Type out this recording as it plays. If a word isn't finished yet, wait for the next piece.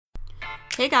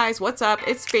Hey guys, what's up?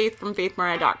 It's Faith from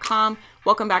faithmariah.com.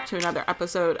 Welcome back to another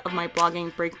episode of my Blogging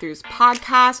Breakthroughs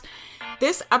podcast.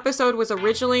 This episode was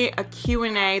originally a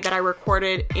Q&A that I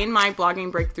recorded in my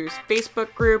Blogging Breakthroughs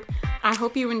Facebook group. I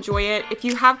hope you enjoy it. If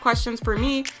you have questions for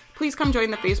me, please come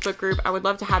join the Facebook group. I would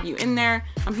love to have you in there.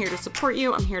 I'm here to support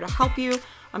you. I'm here to help you.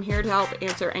 I'm here to help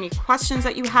answer any questions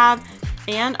that you have.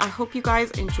 And I hope you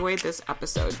guys enjoyed this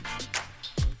episode.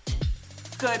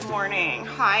 Good morning.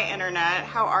 Hi, Internet.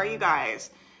 How are you guys?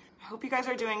 I hope you guys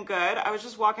are doing good. I was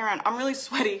just walking around. I'm really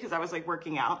sweaty because I was like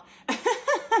working out.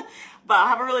 But I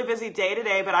have a really busy day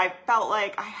today, but I felt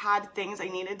like I had things I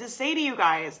needed to say to you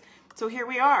guys. So here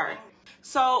we are.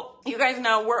 So you guys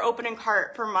know we're opening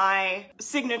cart for my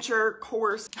signature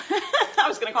course. I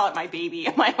was going to call it my baby,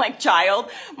 my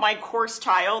child, my course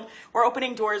child. We're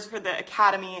opening doors for the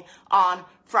Academy on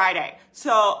Friday.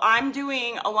 So I'm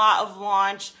doing a lot of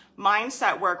launch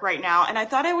mindset work right now, and I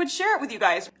thought I would share it with you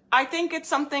guys. I think it's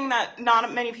something that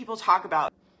not many people talk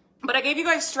about. But I gave you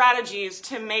guys strategies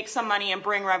to make some money and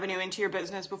bring revenue into your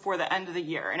business before the end of the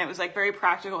year. And it was like very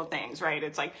practical things, right?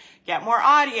 It's like get more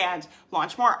audience,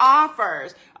 launch more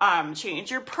offers, change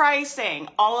your pricing,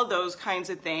 all of those kinds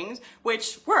of things,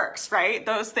 which works, right?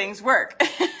 Those things work.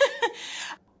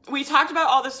 We talked about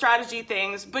all the strategy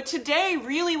things, but today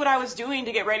really what I was doing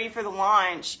to get ready for the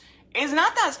launch is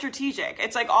not that strategic.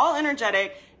 It's like all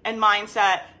energetic and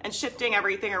mindset and shifting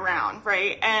everything around,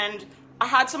 right? And I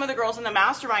had some of the girls in the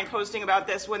mastermind posting about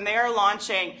this when they're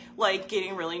launching, like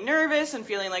getting really nervous and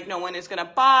feeling like no one is gonna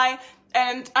buy.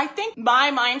 And I think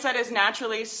my mindset is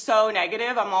naturally so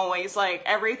negative. I'm always like,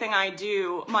 everything I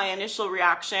do, my initial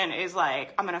reaction is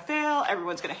like, I'm gonna fail,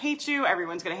 everyone's gonna hate you,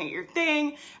 everyone's gonna hate your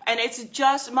thing. And it's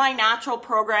just my natural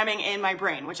programming in my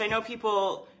brain, which I know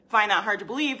people find that hard to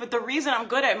believe, but the reason I'm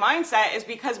good at mindset is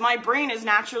because my brain is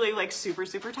naturally like super,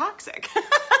 super toxic.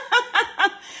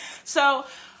 So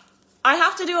I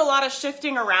have to do a lot of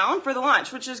shifting around for the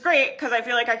launch, which is great because I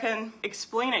feel like I can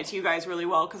explain it to you guys really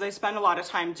well because I spend a lot of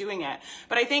time doing it.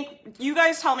 But I think you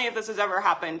guys tell me if this has ever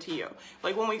happened to you.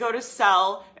 Like when we go to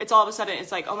sell, it's all of a sudden,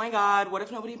 it's like, oh my God, what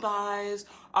if nobody buys?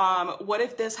 What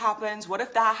if this happens? What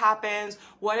if that happens?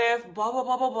 What if blah, blah,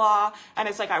 blah, blah, blah. And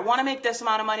it's like, I want to make this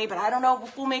amount of money, but I don't know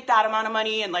if we'll make that amount of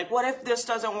money. And like, what if this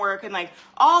doesn't work? And like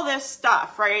all this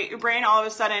stuff, right? Your brain all of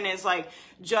a sudden is like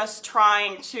just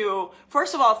trying to,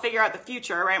 first of all, figure out the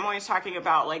future, right? I'm always talking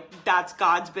about like, that's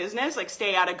God's business, like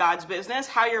stay out of God's business.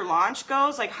 How your launch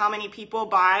goes, like how many people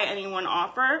buy any one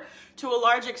offer to a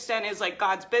large extent is like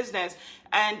God's business.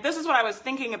 And this is what I was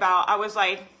thinking about. I was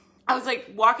like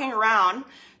walking around,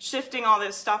 shifting all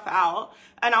this stuff out.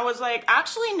 And I was like,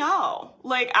 actually, no.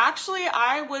 Like, actually,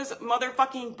 I was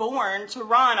motherfucking born to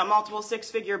run a multiple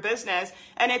six-figure business.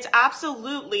 And it's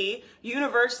absolutely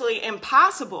universally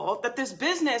impossible that this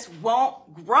business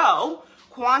won't grow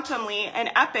quantumly and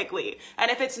epically. And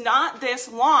if it's not this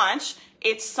launch,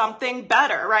 it's something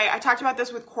better, right? I talked about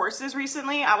this with courses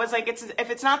recently. I was like, if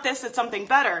it's not this, it's something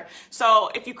better. So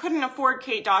if you couldn't afford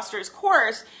Kate Doster's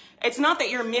course, it's not that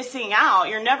you're missing out.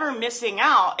 You're never missing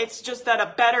out. It's just that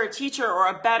a better teacher or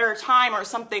a better time or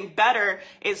something better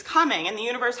is coming. And the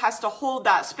universe has to hold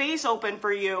that space open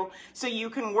for you so you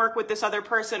can work with this other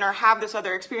person or have this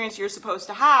other experience you're supposed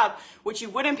to have, which you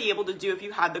wouldn't be able to do if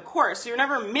you had the course. So you're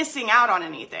never missing out on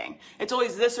anything. It's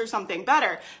always this or something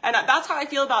better. And that's how I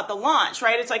feel about the launch,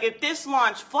 right? It's like if this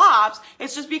launch flops,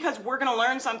 it's just because we're going to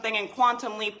learn something and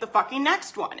quantum leap the fucking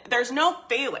next one. There's no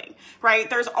failing, right?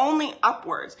 There's only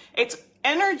upwards. It's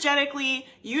energetically,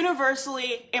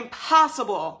 universally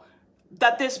impossible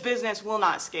that this business will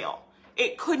not scale.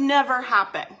 It could never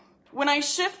happen. When I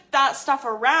shift that stuff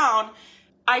around,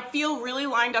 I feel really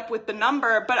lined up with the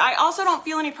number, but I also don't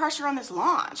feel any pressure on this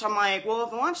launch. I'm like, well, if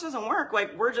the launch doesn't work,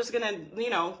 like we're just gonna,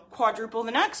 quadruple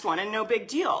the next one and no big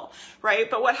deal, right?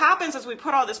 But what happens is we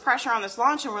put all this pressure on this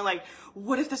launch and we're like,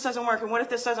 what if this doesn't work? And what if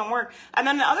this doesn't work? And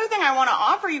then the other thing I wanna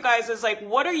offer you guys is like,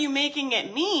 what are you making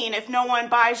it mean if no one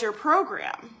buys your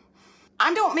program?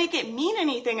 I don't make it mean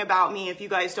anything about me if you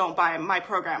guys don't buy my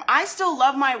program. I still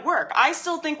love my work. I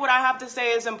still think what I have to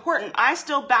say is important. I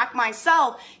still back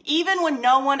myself even when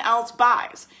no one else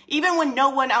buys, even when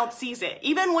no one else sees it,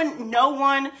 even when no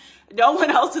one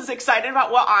else is excited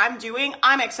about what I'm doing.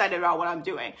 I'm excited about what I'm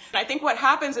doing. And I think what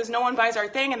happens is no one buys our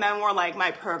thing and then we're like,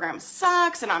 my program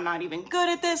sucks and I'm not even good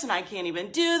at this and I can't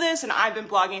even do this and I've been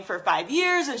blogging for 5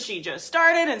 years and she just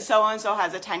started and so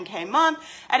has a 10K month.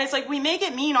 And it's like we make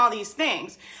it mean all these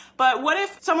things. But what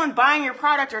if someone buying your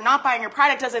product or not buying your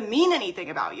product doesn't mean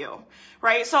anything about you,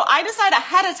 right? So I decide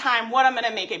ahead of time what I'm going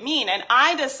to make it mean. And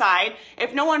I decide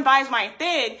if no one buys my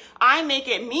thing, I make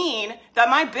it mean that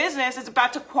my business is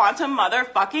about to quantum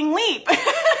motherfucking leap.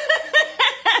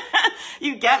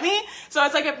 get me? So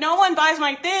it's like, if no one buys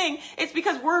my thing, it's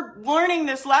because we're learning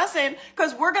this lesson,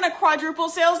 because we're going to quadruple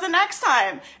sales the next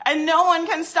time, and no one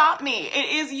can stop me.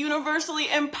 It is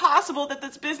universally impossible that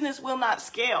this business will not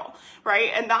scale,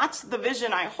 right? And that's the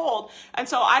vision I hold. And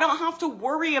so I don't have to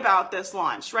worry about this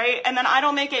launch, right? And then I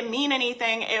don't make it mean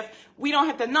anything if we don't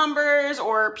hit the numbers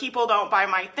or people don't buy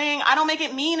my thing. I don't make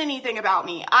it mean anything about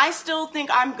me. I still think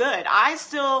I'm good. I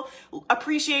still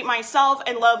appreciate myself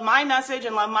and love my message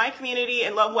and love my community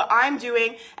and love what I'm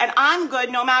doing. And I'm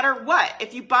good no matter what,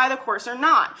 if you buy the course or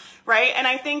not, right? And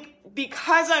I think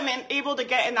because I'm able to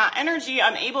get in that energy,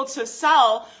 I'm able to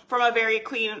sell from a very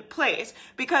clean place,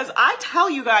 because I tell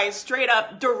you guys straight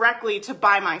up directly to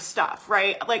buy my stuff,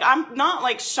 right? Like, I'm not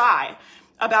like shy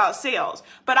about sales,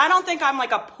 but I don't think I'm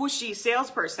like a pushy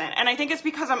salesperson. And I think it's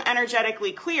because I'm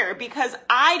energetically clear, because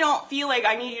I don't feel like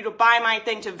I need you to buy my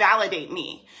thing to validate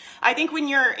me. I think when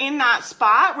you're in that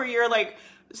spot where you're like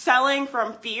selling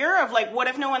from fear of like, what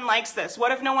if no one likes this?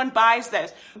 What if no one buys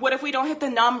this? What if we don't hit the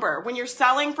number? When you're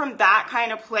selling from that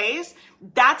kind of place,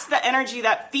 that's the energy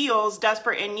that feels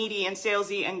desperate and needy and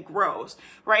salesy and grows,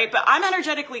 right? But I'm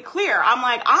energetically clear. I'm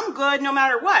like, I'm good no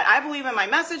matter what. I believe in my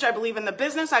message. I believe in the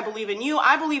business. I believe in you.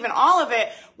 I believe in all of it,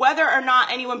 whether or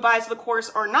not anyone buys the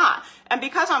course or not. And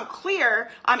because I'm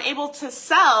clear, I'm able to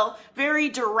sell very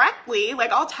directly. Like,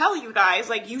 I'll tell you guys,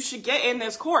 like, you should get in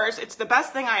this course. It's the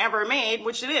best thing I ever made,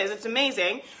 which it is. It's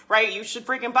amazing, right? You should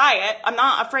freaking buy it. I'm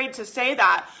not afraid to say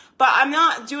that. But I'm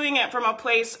not doing it from a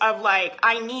place of like,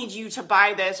 I need you to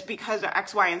buy this because of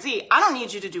X, Y, and Z. I don't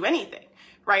need you to do anything,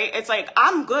 right? It's like,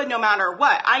 I'm good no matter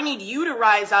what. I need you to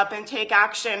rise up and take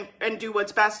action and do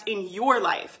what's best in your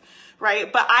life,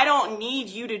 right? But I don't need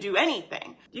you to do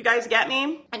anything. You guys get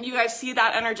me? And you guys see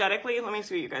that energetically? Let me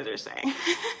see what you guys are saying.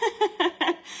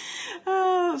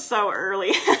 Oh, so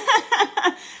early.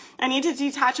 I need to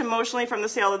detach emotionally from the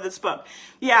sale of this book.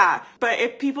 Yeah, but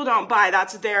if people don't buy,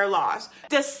 that's their loss.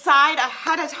 Decide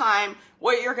ahead of time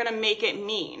what you're gonna make it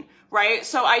mean, right?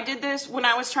 So I did this when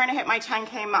I was trying to hit my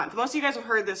 10K month. Most of you guys have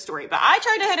heard this story, but I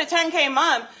tried to hit a 10K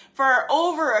month for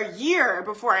over a year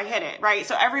before I hit it, right?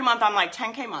 So every month I'm like,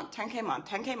 10K month, 10K month,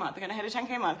 10K month. I'm gonna hit a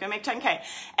 10K month, gonna make 10K.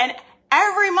 And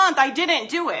every month I didn't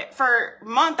do it for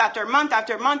month after month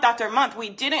after month after month. We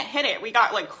didn't hit it. We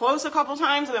got like close a couple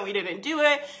times and then we didn't do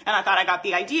it. And I thought I got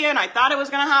the idea and I thought it was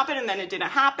going to happen and then it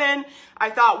didn't happen. I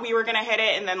thought we were going to hit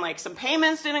it and then like some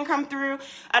payments didn't come through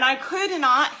and I could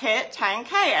not hit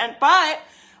 10K. But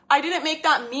I didn't make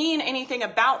that mean anything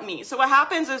about me. So what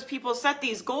happens is people set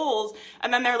these goals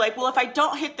and then they're like, well, if I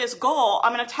don't hit this goal,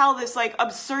 I'm going to tell this like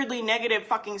absurdly negative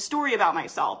fucking story about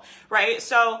myself, right?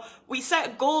 So we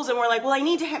set goals and we're like, well, I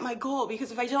need to hit my goal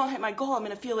because if I don't hit my goal, I'm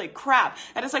going to feel like crap.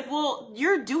 And it's like, well,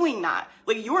 you're doing that.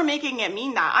 Like, you're making it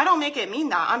mean that. I don't make it mean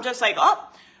that. I'm just like, oh,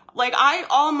 like I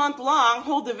all month long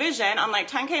hold the vision. I'm like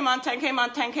 10K month, 10K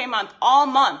month, 10K month, all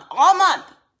month.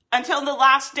 Until the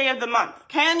last day of the month.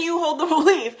 Can you hold the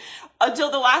belief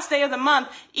until the last day of the month?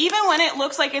 Even when it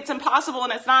looks like it's impossible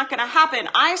and it's not going to happen,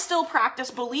 I still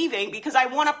practice believing because I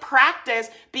want to practice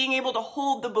being able to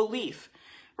hold the belief,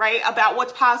 right? About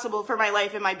what's possible for my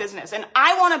life and my business. And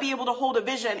I want to be able to hold a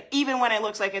vision even when it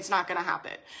looks like it's not going to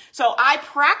happen. So I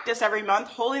practice every month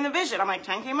holding the vision. I'm like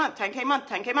 10K month, 10K month,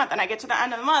 10K month. And I get to the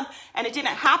end of the month and it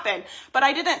didn't happen. But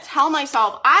I didn't tell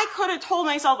myself. I could have told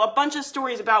myself a bunch of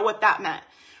stories about what that meant.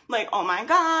 Like, oh my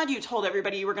God, you told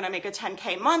everybody you were going to make a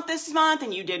 10K month this month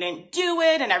and you didn't do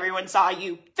it and everyone saw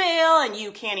you fail and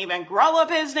you can't even grow a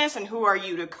business and who are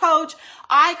you to coach?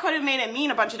 I could have made it mean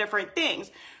a bunch of different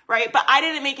things, right? But I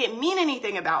didn't make it mean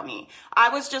anything about me. I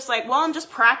was just like, well, I'm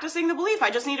just practicing the belief.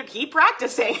 I just need to keep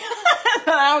practicing. And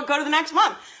I would go to the next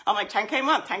month. I'm like 10K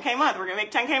month, 10K month. We're going to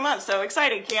make 10K month. So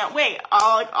excited. Can't wait.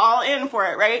 All in for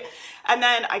it, right? And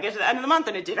then I get to the end of the month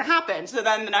and it didn't happen. So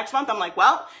then the next month I'm like,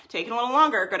 well, taking a little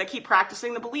longer. Going to keep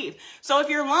practicing the belief. So if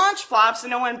your launch flops and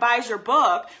no one buys your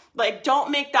book, like, don't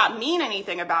make that mean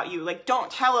anything about you. Like, don't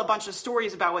tell a bunch of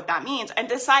stories about what that means and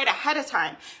decide ahead of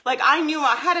time. Like, I knew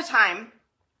ahead of time,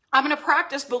 I'm going to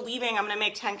practice believing I'm going to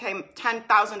make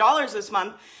 $10,000 this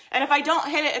month. And if I don't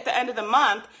hit it at the end of the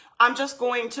month, I'm just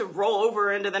going to roll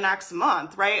over into the next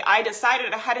month, right? I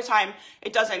decided ahead of time,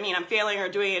 it doesn't mean I'm failing or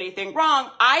doing anything wrong.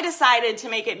 I decided to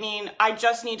make it mean I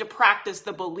just need to practice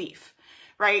the belief,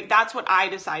 right? That's what I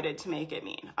decided to make it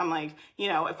mean. I'm like, you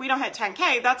know, if we don't hit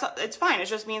 10K, it's fine. It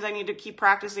just means I need to keep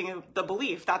practicing the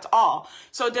belief. That's all.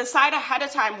 So decide ahead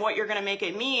of time what you're going to make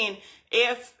it mean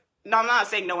if No, I'm not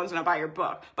saying no one's gonna buy your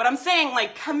book, but I'm saying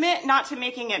like commit not to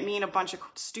making it mean a bunch of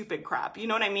stupid crap. You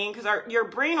know what I mean? Because your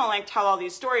brain will like tell all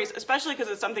these stories, especially because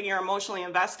it's something you're emotionally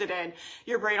invested in.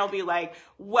 Your brain will be like,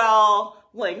 well,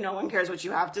 like no one cares what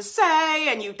you have to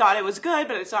say, and you thought it was good,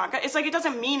 but it's not good. It's like it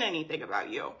doesn't mean anything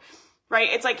about you, right?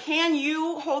 It's like, can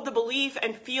you hold the belief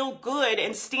and feel good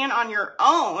and stand on your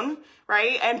own,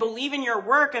 right? And believe in your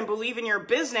work and believe in your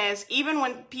business, even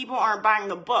when people aren't buying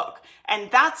the book. And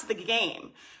that's the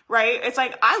game. Right? It's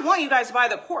like, I want you guys to buy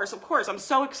the course. Of course, I'm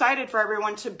so excited for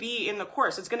everyone to be in the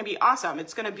course. It's going to be awesome.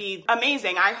 It's going to be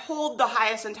amazing. I hold the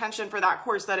highest intention for that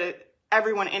course that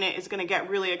everyone in it is going to get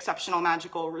really exceptional,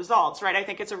 magical results, right? I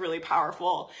think it's a really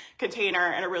powerful container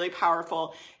and a really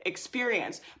powerful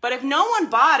experience. But if no one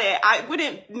bought it, I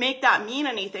wouldn't make that mean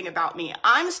anything about me.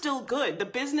 I'm still good. The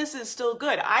business is still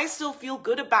good. I still feel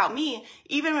good about me,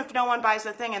 even if no one buys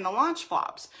the thing and the launch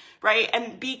flops, right?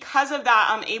 And because of that,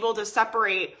 I'm able to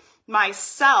separate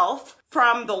myself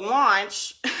from the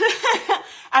launch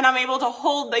and I'm able to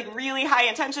hold like really high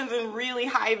intentions and really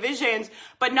high visions,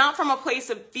 but not from a place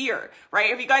of fear,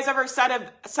 right? Have you guys ever set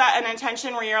an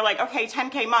intention where you're like, okay,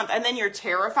 10K month, and then you're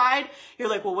terrified? You're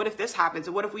like, well, what if this happens?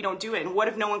 And what if we don't do it? And what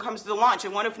if no one comes to the launch?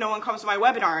 And what if no one comes to my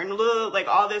webinar? And like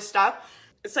all this stuff.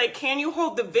 It's like, can you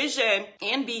hold the vision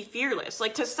and be fearless?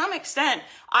 Like to some extent,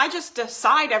 I just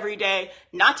decide every day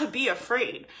not to be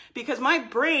afraid because my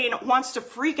brain wants to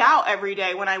freak out every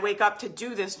day when I wake up to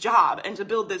do this job and to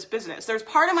build this business. There's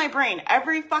part of my brain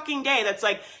every fucking day that's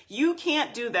like, you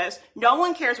can't do this. No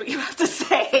one cares what you have to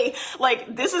say.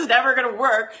 Like, this is never going to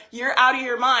work. You're out of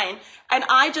your mind. And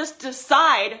I just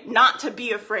decide not to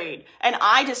be afraid. And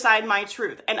I decide my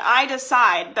truth. And I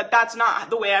decide that that's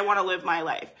not the way I want to live my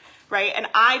life. Right? And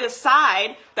I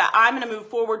decide that I'm going to move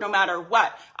forward no matter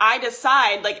what. I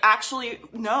decide actually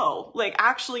no,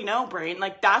 brain,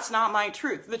 like that's not my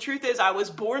truth. The truth is I was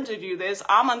born to do this.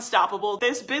 I'm unstoppable.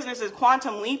 This business is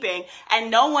quantum leaping and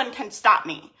no one can stop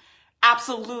me.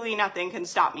 Absolutely nothing can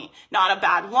stop me. Not a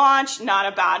bad launch,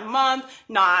 not a bad month,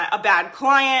 not a bad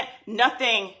client.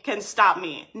 Nothing can stop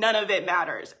me. None of it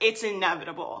matters. It's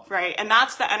inevitable, right? And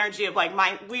that's the energy of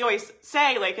we always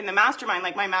say in the mastermind,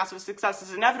 my massive success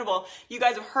is inevitable. You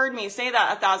guys have heard me say that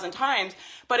 1,000 times,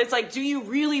 but it's do you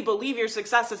really believe your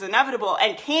success is inevitable?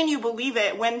 And can you believe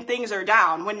it when things are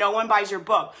down, when no one buys your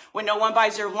book, when no one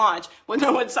buys your launch, when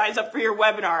no one signs up for your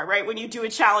webinar, right? When you do a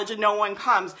challenge and no one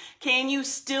comes, can you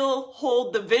still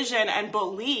hold the vision and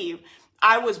believe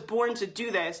I was born to do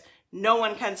this? No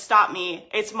one can stop me.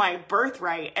 It's my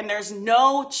birthright. And there's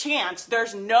no chance,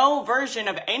 there's no version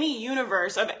of any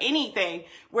universe of anything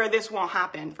where this won't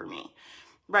happen for me,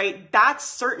 right? That's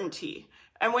certainty.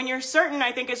 And when you're certain,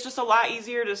 I think it's just a lot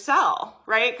easier to sell,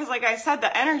 right? Because like I said,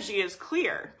 the energy is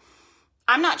clear.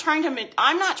 I'm not trying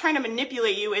to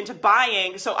manipulate you into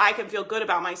buying so I can feel good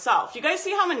about myself. You guys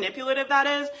see how manipulative that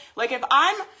is? If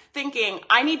I'm thinking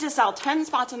I need to sell 10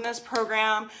 spots in this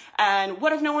program and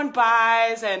what if no one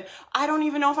buys and I don't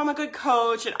even know if I'm a good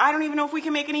coach and I don't even know if we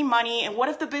can make any money and what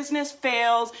if the business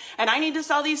fails and I need to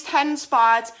sell these 10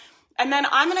 spots and then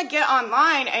I'm going to get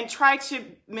online and try to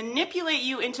manipulate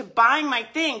you into buying my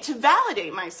thing to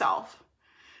validate myself.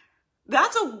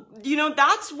 That's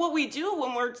what we do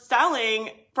when we're selling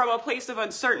from a place of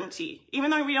uncertainty, even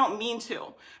though we don't mean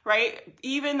to, right?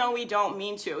 Even though we don't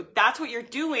mean to. That's what you're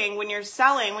doing when you're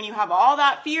selling, when you have all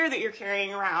that fear that you're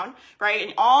carrying around, right?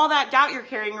 And all that doubt you're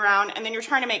carrying around, and then you're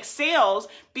trying to make sales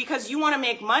because you want to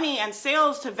make money and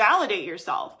sales to validate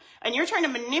yourself. And you're trying to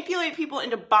manipulate people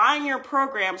into buying your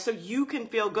program so you can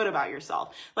feel good about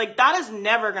yourself. That is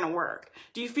never going to work.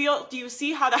 Do you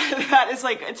see how that is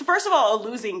it's first of all a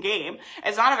losing game.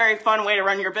 It's not a very fun way to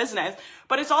run your business,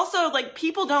 but it's also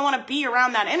people don't want to be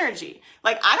around that energy.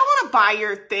 I don't want to buy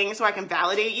your thing so I can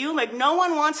validate you. No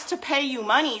one wants to pay you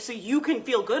money so you can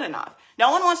feel good enough.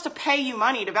 No one wants to pay you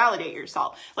money to validate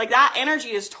yourself. That energy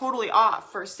is totally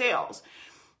off for sales.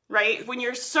 Right? When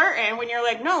you're certain, when you're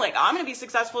no, I'm going to be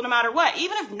successful no matter what.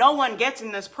 Even if no one gets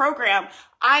in this program,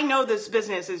 I know this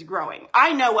business is growing.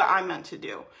 I know what I'm meant to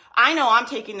do. I know I'm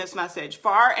taking this message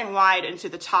far and wide and to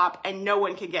the top and no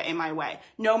one can get in my way,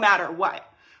 no matter what.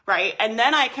 Right? And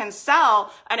then I can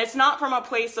sell, and it's not from a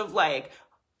place of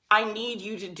I need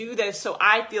you to do this so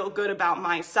I feel good about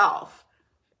myself.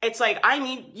 It's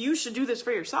you should do this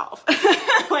for yourself.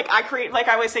 I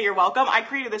always say, you're welcome. I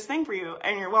created this thing for you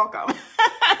and you're welcome.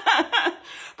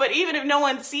 But even if no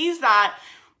one sees that,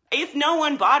 if no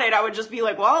one bought it, I would just be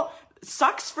well,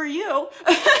 sucks for you.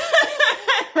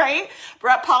 Right?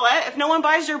 Brett Paulette, if no one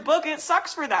buys your book, it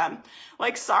sucks for them.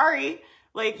 Sorry.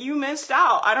 You missed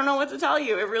out. I don't know what to tell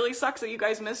you. It really sucks that you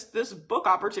guys missed this book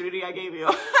opportunity I gave you.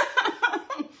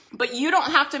 But you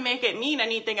don't have to make it mean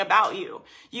anything about you.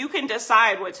 You can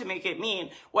decide what to make it mean,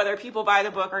 whether people buy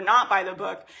the book or not buy the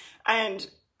book. And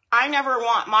I never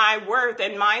want my worth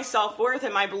and my self-worth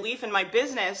and my belief in my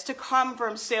business to come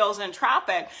from sales and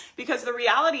traffic, because the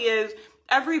reality is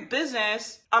every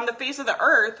business on the face of the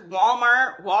earth,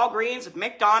 Walmart, Walgreens,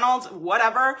 McDonald's,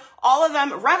 whatever, all of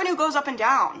them, revenue goes up and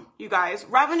down, you guys.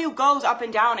 Revenue goes up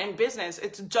and down in business.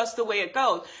 It's just the way it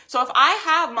goes. So if I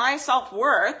have my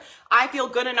self-worth, I feel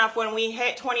good enough when we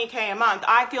hit 20K a month.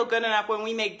 I feel good enough when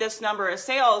we make this number of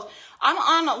sales. I'm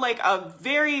on like a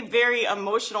very, very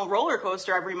emotional roller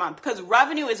coaster every month, because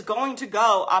revenue is going to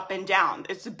go up and down.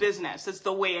 It's a business. It's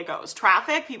the way it goes.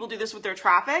 Traffic, people do this with their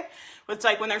traffic. It's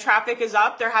like when their traffic is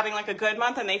up, they're having like a good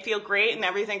month and they feel great and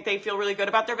everything. They feel really good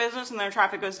about their business, and their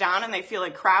traffic goes down and they feel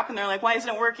like crap and they're like, why isn't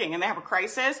it working? And they have a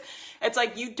crisis. It's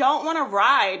like, you don't want to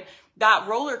ride that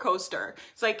roller coaster.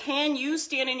 It's like, can you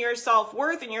stand in your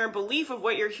self-worth and your belief of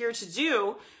what you're here to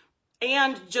do,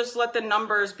 and just let the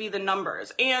numbers be the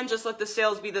numbers, and just let the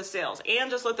sales be the sales,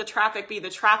 and just let the traffic be the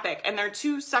traffic? And they're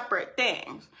two separate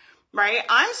things, right?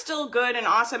 I'm still good and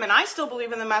awesome, and I still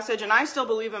believe in the message, and I still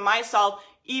believe in myself,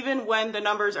 even when the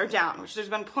numbers are down, which there's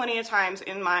been plenty of times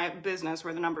in my business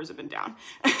where the numbers have been down.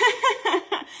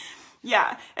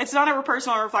 Yeah, it's not a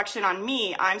personal reflection on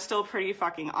me. I'm still pretty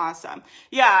fucking awesome.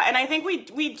 Yeah, and I think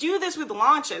we do this with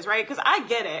launches, right? Because I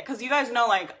get it, because you guys know,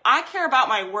 like, I care about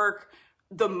my work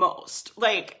the most.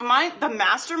 Like, the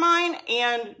mastermind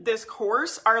and this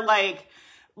course are like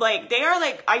they are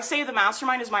like, I say the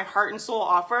mastermind is my heart and soul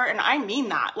offer, and I mean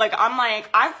that. Like, I'm like,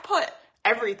 I've put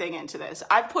everything into this.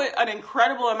 I've put an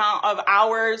incredible amount of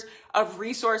hours, of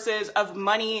resources, of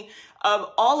money,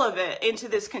 of all of it into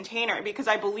this container, because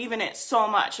I believe in it so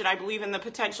much, and I believe in the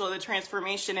potential of the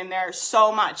transformation in there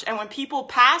so much. And when people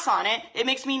pass on it, it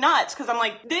makes me nuts, because I'm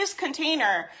like, this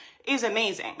container is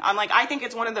amazing. I'm like, I think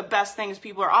it's one of the best things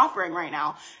people are offering right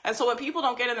now. And so when people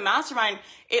don't get in the mastermind,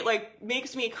 it like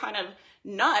makes me kind of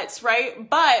nuts, right?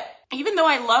 But even though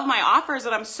I love my offers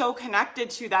and I'm so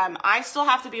connected to them, I still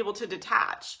have to be able to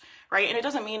detach, right? And it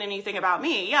doesn't mean anything about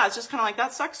me. Yeah, it's just kind of like,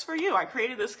 that sucks for you. I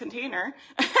created this container.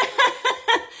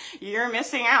 You're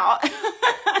missing out.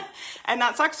 And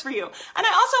that sucks for you. And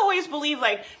I also always believe,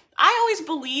 like, I always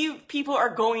believe people are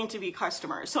going to be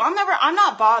customers. So I'm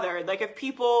not bothered. Like, if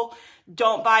people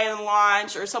don't buy in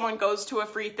launch, or someone goes to a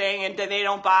free thing and they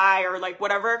don't buy, or like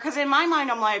whatever. Cause in my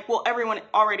mind, I'm like, well, everyone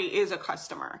already is a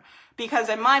customer. Because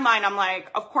in my mind, I'm like,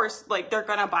 of course, like, they're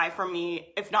gonna buy from me,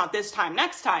 if not this time,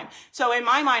 next time. So in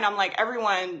my mind, I'm like,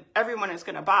 everyone is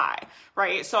gonna buy,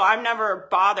 right? So I'm never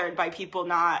bothered by people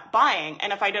not buying.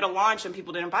 And if I did a launch and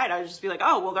people didn't buy it, I would just be like,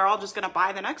 oh, well, they're all just gonna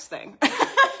buy the next thing.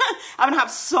 I'm gonna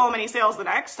have so many sales the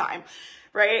next time,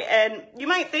 right? And you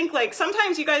might think, like,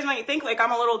 sometimes you guys might think like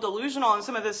I'm a little delusional and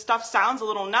some of this stuff sounds a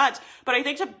little nuts, but I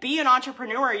think to be an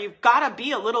entrepreneur, you've gotta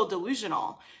be a little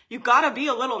delusional. You've gotta be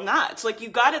a little nuts. Like, you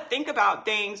gotta think about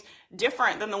things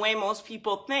different than the way most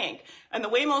people think. And the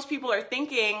way most people are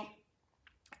thinking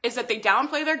is that they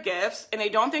downplay their gifts, and they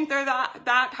don't think they're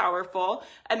that powerful,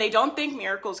 and they don't think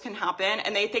miracles can happen,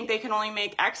 and they think they can only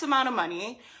make X amount of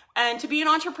money. And to be an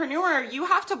entrepreneur, you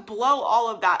have to blow all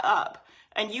of that up,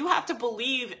 and you have to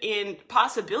believe in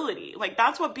possibility. Like,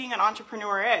 that's what being an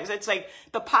entrepreneur is. It's like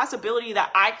the possibility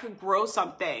that I could grow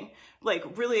something like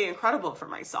really incredible for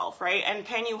myself, right? And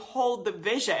can you hold the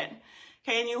vision?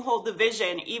 Can you hold the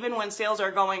vision even when sales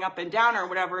are going up and down or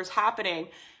whatever is happening?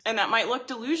 And that might look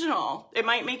delusional. It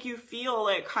might make you feel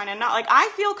like kind of nuts. Like,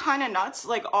 I feel kind of nuts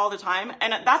like all the time.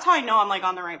 And that's how I know I'm like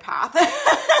on the right path.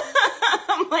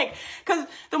 I'm like, cause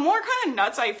the more kind of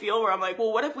nuts I feel where I'm like,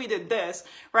 well, what if we did this,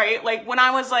 right? Like, when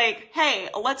I was like, hey,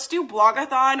 let's do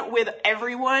blogathon with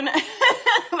everyone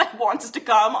that wants to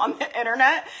come on the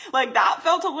internet. Like, that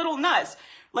felt a little nuts.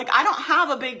 Like, I don't have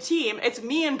a big team. It's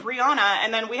me and Brianna,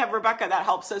 and then we have Rebecca that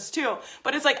helps us too.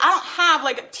 But it's like, I don't have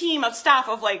like a team of staff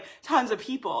of like tons of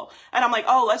people. And I'm like,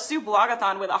 oh, let's do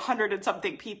blogathon with 100 and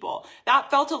something people. That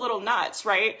felt a little nuts,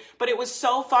 right? But it was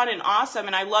so fun and awesome,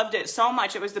 and I loved it so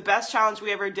much. It was the best challenge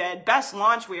we ever did, best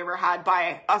launch we ever had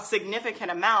by a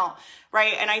significant amount,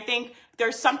 right? And I think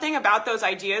there's something about those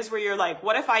ideas where you're like,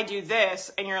 what if I do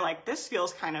this? And you're like, this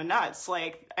feels kind of nuts.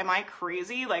 Like, am I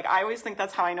crazy? Like, I always think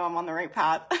that's how I know I'm on the right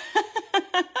path.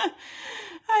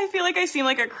 I feel like I seem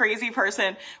like a crazy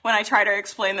person when I try to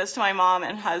explain this to my mom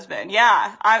and husband.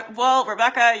 Yeah, well,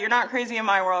 Rebecca, you're not crazy in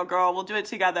my world, girl. We'll do it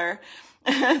together.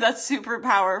 That's super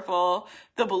powerful.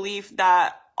 The belief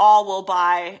that all will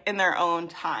buy in their own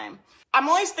time. I'm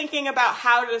always thinking about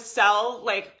how to sell,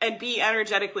 like, and be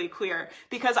energetically clear,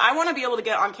 because I want to be able to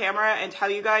get on camera and tell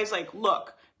you guys, like,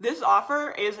 look, this offer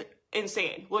is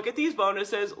insane. Look at these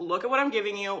bonuses. Look at what I'm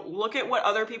giving you. Look at what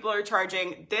other people are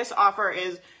charging. This offer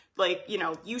is like, you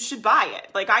know, you should buy it.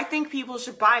 Like, I think people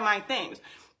should buy my things.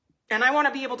 And I want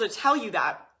to be able to tell you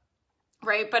that.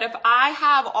 Right? But if I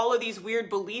have all of these weird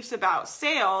beliefs about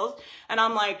sales and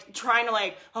I'm like trying to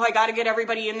like, oh, I got to get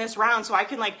everybody in this round so I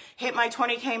can like hit my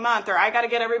 20K month, or I got to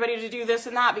get everybody to do this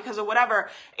and that because of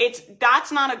whatever,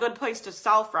 that's not a good place to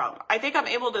sell from. I think I'm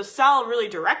able to sell really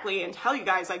directly and tell you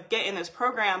guys like get in this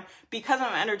program because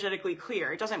I'm energetically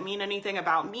clear. It doesn't mean anything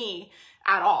about me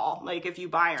at all. Like if you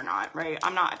buy or not, right?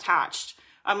 I'm not attached.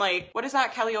 I'm like, what is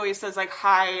that? Kelly always says like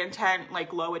high intent,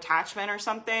 like low attachment or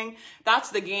something. That's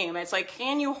the game. It's like,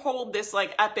 can you hold this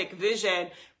like epic vision,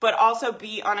 but also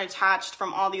be unattached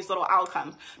from all these little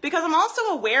outcomes? Because I'm also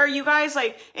aware, you guys,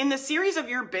 like in the series of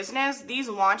your business, these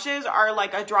launches are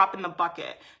like a drop in the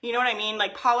bucket. You know what I mean?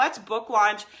 Like Paulette's book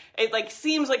launch, it like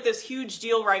seems like this huge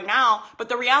deal right now, but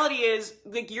the reality is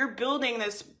like you're building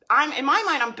this, in my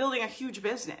mind, I'm building a huge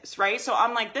business, right? So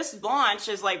I'm like, this launch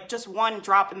is like just one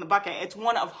drop in the bucket. It's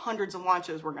one of hundreds of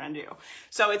launches we're going to do.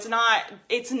 So it's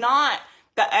not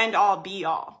the end all be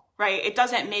all, right? It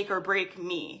doesn't make or break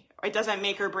me. It doesn't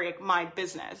make or break my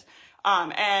business.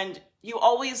 And you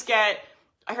always get,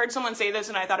 I heard someone say this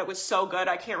and I thought it was so good.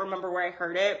 I can't remember where I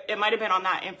heard it. It might've been on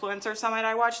that influencer summit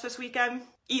I watched this weekend.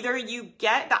 Either you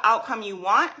get the outcome you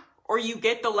want or you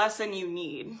get the lesson you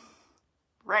need.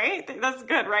 Right? That's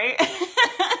good, right?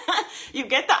 You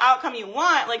get the outcome you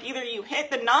want, like either you hit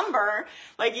the number,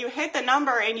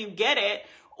 and you get it,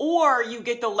 or you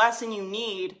get the lesson you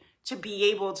need to be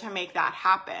able to make that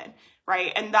happen,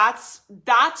 right? And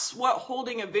that's what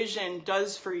holding a vision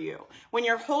does for you. When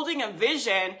you're holding a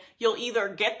vision, you'll either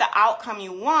get the outcome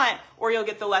you want or you'll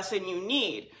get the lesson you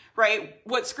need. Right?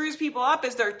 What screws people up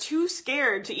is they're too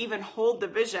scared to even hold the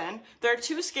vision. They're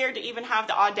too scared to even have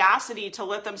the audacity to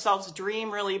let themselves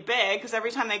dream really big. Because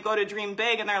every time they go to dream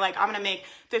big and they're like, I'm going to make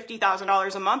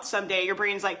 $50,000 a month someday, your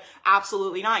brain's like,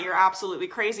 absolutely not. You're absolutely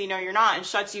crazy. No, you're not. And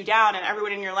shuts you down. And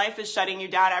everyone in your life is shutting you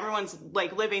down. Everyone's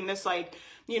like living this like,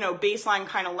 you know, baseline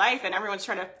kind of life, and everyone's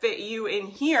trying to fit you in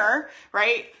here,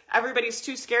 right? Everybody's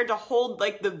too scared to hold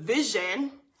like the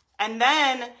vision. And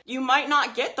then you might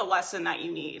not get the lesson that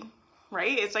you need,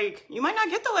 right? It's like, you might not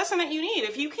get the lesson that you need.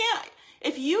 If you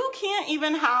can't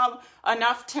even have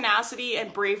enough tenacity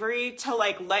and bravery to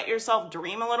like let yourself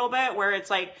dream a little bit, where it's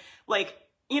like,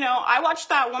 you know, I watched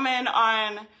that woman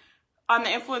on the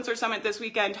Influencer Summit this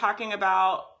weekend talking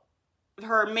about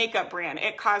her makeup brand,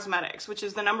 IT Cosmetics, which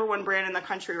is the #1 brand in the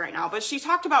country right now. But she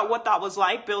talked about what that was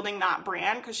like building that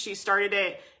brand, because she started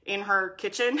it in her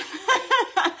kitchen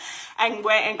and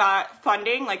went and got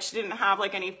funding. Like she didn't have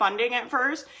like any funding at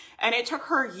first, and it took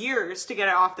her years to get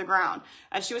it off the ground.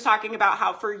 And she was talking about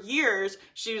how for years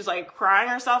she was like crying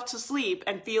herself to sleep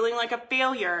and feeling like a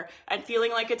failure and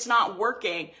feeling like it's not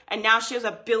working. And now she has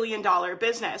 $1 billion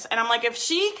business. And I'm like, if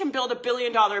she can build $1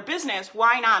 billion business,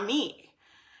 why not me?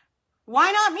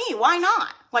 Why not me? Why not?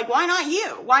 Like, why not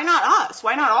you? Why not us?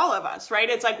 Why not all of us, right?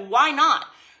 It's like, why not?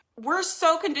 We're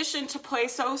so conditioned to play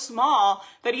so small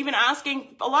that even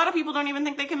asking, a lot of people don't even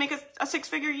think they can make a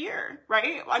six-figure year,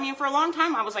 right? I mean, for a long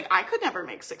time, I was like, I could never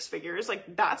make six figures.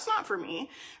 Like, that's not for me,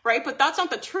 right? But that's not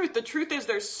the truth. The truth is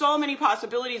there's so many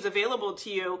possibilities available to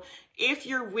you if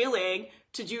you're willing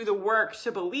to do the work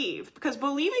to believe, because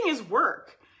believing is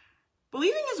work.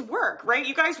 Believing is work, right?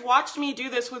 You guys watched me do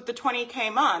this with the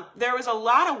 20K month. There was a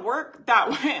lot of work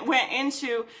that went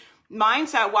into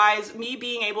mindset-wise, me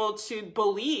being able to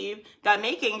believe that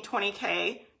making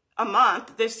 20K a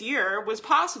month this year was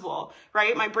possible,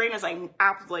 right? My brain is like,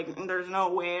 there's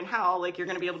no way in hell, like, you're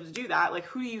going to be able to do that. Like,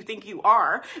 who do you think you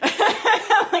are?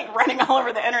 Like, running all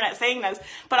over the internet saying this.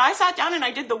 But I sat down and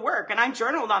I did the work, and I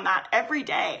journaled on that every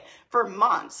day for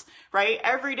months, right?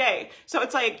 Every day. So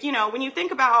it's like, you know, when you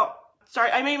think about,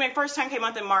 I made my first 10K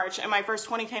month in March and my first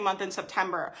 20K month in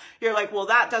September. You're like, well,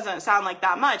 that doesn't sound like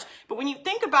that much. But when you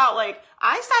think about, like,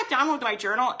 I sat down with my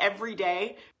journal every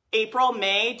day, April,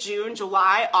 May, June,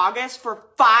 July, August, for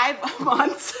 5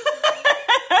 months.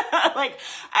 Like,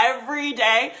 every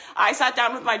day I sat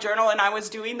down with my journal and I was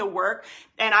doing the work,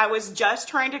 and I was just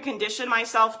trying to condition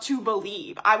myself to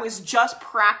believe. I was just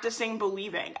practicing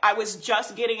believing. I was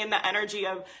just getting in the energy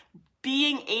of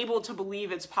being able to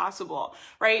believe it's possible,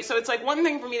 right? So it's like one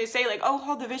thing for me to say like, oh,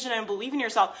 hold the vision and believe in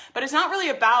yourself, but it's not really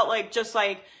about like, just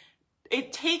like,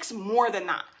 it takes more than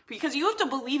that. because you have to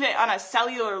believe it on a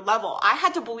cellular level. I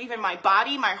had to believe in my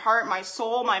body, my heart, my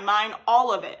soul, my mind,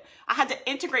 all of it. I had to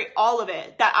integrate all of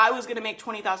it, that I was going to make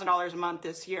 $20,000 a month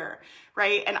this year,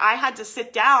 right? And I had to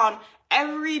sit down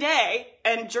every day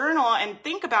and journal and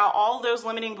think about all those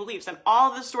limiting beliefs and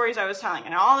all the stories I was telling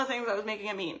and all the things I was making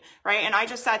it mean, right? And I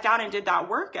just sat down and did that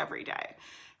work every day.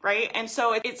 Right? And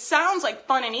so it sounds like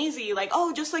fun and easy, like,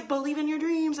 oh, just like believe in your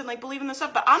dreams and like believe in the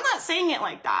stuff. But I'm not saying it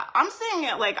like that. I'm saying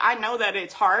it like, I know that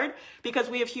it's hard because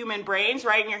we have human brains,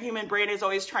 right? And your human brain is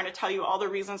always trying to tell you all the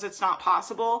reasons it's not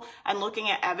possible and looking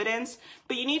at evidence.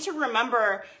 But you need to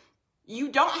remember, you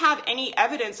don't have any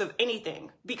evidence of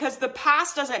anything because the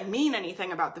past doesn't mean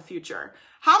anything about the future.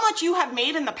 How much you have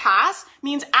made in the past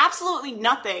means absolutely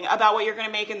nothing about what you're going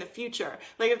to make in the future.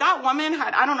 Like if that woman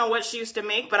had, I don't know what she used to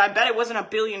make, but I bet it wasn't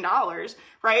 $1 billion,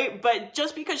 right? But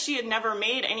just because she had never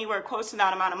made anywhere close to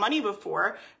that amount of money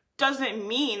before doesn't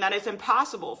mean that it's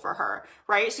impossible for her,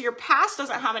 right? So your past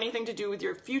doesn't have anything to do with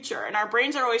your future. And our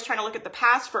brains are always trying to look at the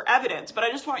past for evidence. But I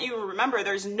just want you to remember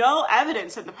there's no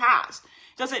evidence in the past.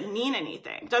 It doesn't mean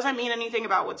anything. It doesn't mean anything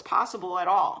about what's possible at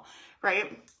all,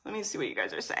 right? Let me see what you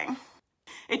guys are saying.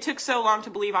 It took so long to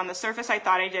believe on the surface. I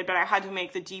thought I did, but I had to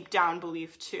make the deep down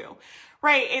belief too.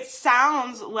 Right? It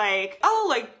sounds like, oh,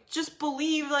 like just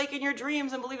believe like in your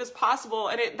dreams and believe it's possible.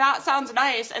 And that sounds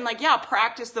nice. And like, yeah,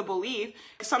 practice the belief.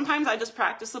 Sometimes I just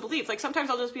practice the belief. Like sometimes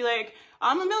I'll just be like,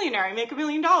 I'm a millionaire. I make $1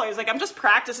 million. Like I'm just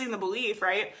practicing the belief,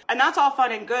 right? And that's all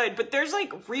fun and good, but there's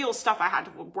like real stuff I had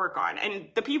to work on. And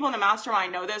the people in the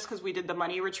mastermind know this because we did the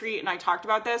money retreat and I talked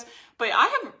about this, but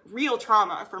I have real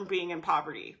trauma from being in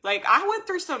poverty. Like I went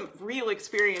through some real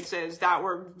experiences that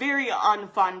were very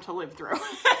unfun to live through,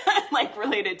 like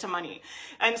related to money.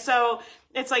 And so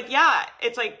it's like, yeah,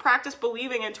 it's like practice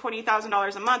believing in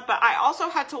 $20,000 a month. But I also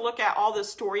had to look at all the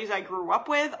stories I grew up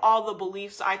with, all the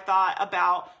beliefs I thought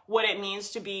about what it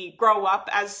means to grow up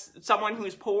as someone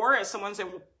who's poor, as someone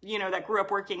that grew up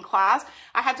working class.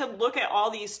 I had to look at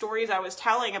all these stories I was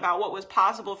telling about what was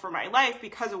possible for my life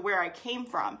because of where I came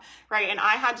from, right? And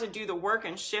I had to do the work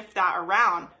and shift that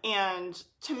around. And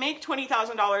to make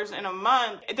 $20,000 in a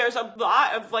month, there's a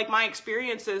lot of like my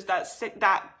experiences that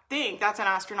think that's an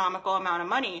astronomical amount of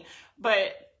money.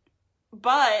 But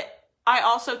I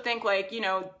also think like,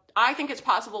 I think it's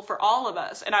possible for all of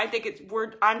us. And I think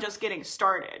I'm just getting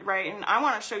started, right? And I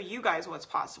want to show you guys what's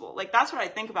possible. Like, that's what I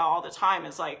think about all the time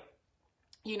is like,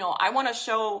 I want to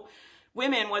show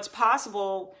women what's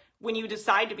possible when you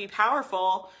decide to be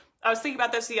powerful. I was thinking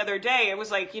about this the other day. It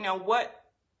was like,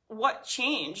 what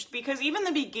changed? Because even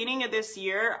the beginning of this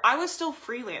year, I was still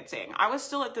freelancing. I was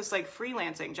still at this like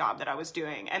freelancing job that I was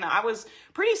doing. And I was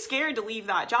pretty scared to leave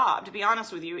that job, to be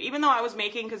honest with you. Even though I was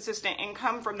making consistent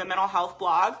income from the mental health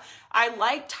blog, I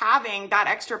liked having that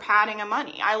extra padding of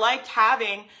money. I liked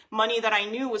having money that I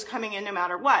knew was coming in no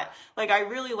matter what. Like I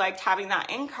really liked having that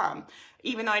income,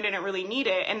 even though I didn't really need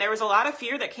it. And there was a lot of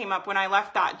fear that came up when I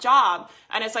left that job.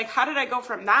 And it's like, how did I go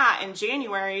from that in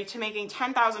January to making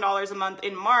 $10,000 a month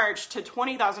in March to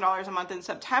 $20,000 a month in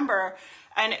September?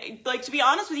 And like, to be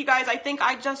honest with you guys, I think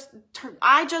I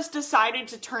just decided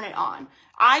to turn it on.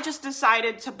 I just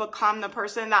decided to become the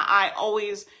person that I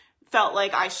always felt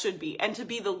like I should be and to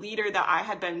be the leader that I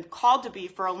had been called to be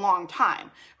for a long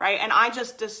time, right? And I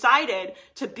just decided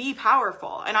to be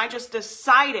powerful. And I just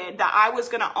decided that I was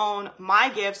going to own my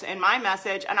gifts and my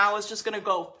message. And I was just going to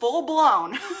go full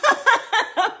blown,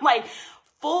 like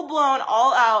full blown,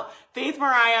 all out Faith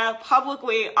Mariah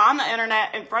publicly on the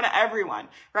internet in front of everyone,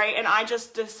 right? And I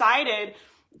just decided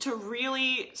to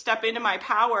really step into my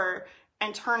power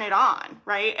and turn it on,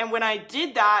 right? And when I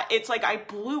did that, it's like I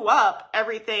blew up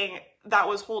everything that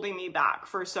was holding me back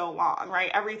for so long,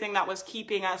 right? Everything that was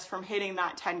keeping us from hitting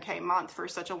that 10K month for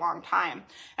such a long time.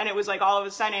 And it was like all of a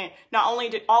sudden,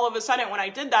 when I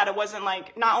did that, it wasn't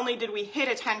like, not only did we hit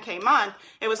a 10K month,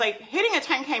 it was like hitting a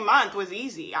 10K month was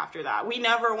easy after that. We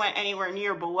never went anywhere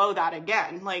near below that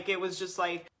again. Like it was just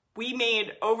like, we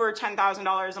made over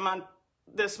 $10,000 a month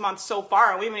this month so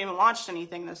far, and we haven't even launched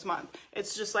anything this month.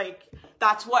 It's just like,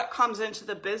 that's what comes into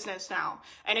the business now.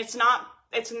 And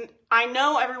I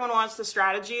know everyone wants the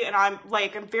strategy, and I'm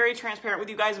very transparent with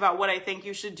you guys about what I think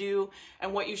you should do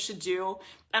and what you should do.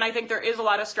 And I think there is a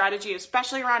lot of strategy,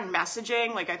 especially around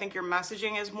messaging. Like I think your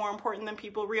messaging is more important than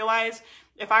people realize.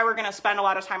 If I were going to spend a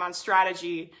lot of time on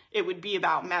strategy, it would be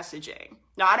about messaging,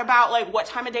 not about like what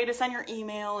time of day to send your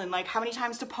email and like how many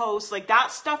times to post. Like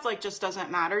that stuff like just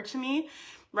doesn't matter to me,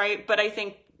 right? But I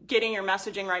think getting your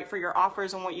messaging right for your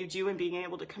offers and what you do and being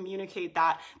able to communicate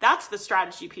that's the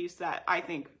strategy piece that I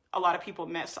think a lot of people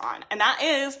miss on. And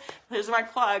here's my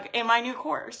plug, in my new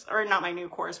course, or not my new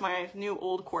course, my new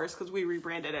old course, because we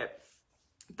rebranded it.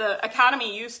 The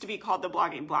Academy used to be called the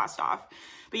Blogging Blast Off.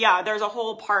 But yeah, there's a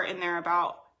whole part in there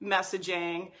about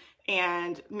messaging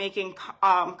and making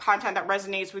content that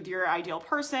resonates with your ideal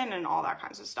person and all that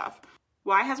kinds of stuff.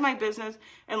 Why has my business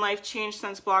and life changed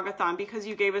since Blogathon? Because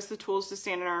you gave us the tools to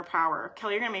stand in our power.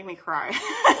 Kelly, you're gonna make me cry.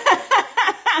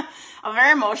 I'm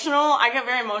very emotional. I get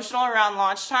very emotional around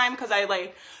launch time because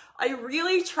I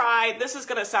really try, this is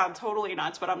gonna sound totally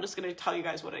nuts, but I'm just gonna tell you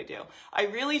guys what I do. I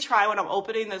really try when I'm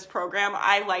opening this program,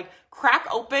 I like crack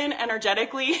open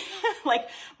energetically, like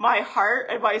my heart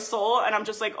and my soul, and I'm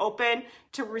just like open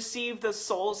to receive the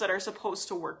souls that are supposed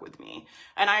to work with me.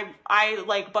 And I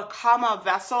like become a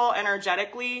vessel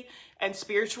energetically and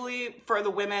spiritually for the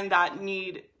women that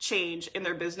need change in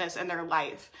their business and their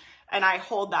life. And I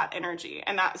hold that energy.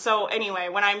 And so anyway,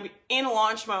 when I'm in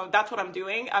launch mode, that's what I'm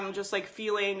doing. I'm just like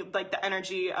feeling like the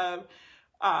energy of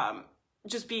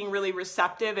just being really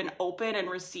receptive and open and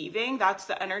receiving. That's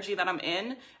the energy that I'm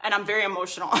in. And I'm very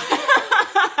emotional.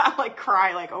 I like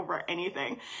cry like over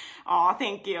anything. Aw,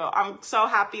 thank you. I'm so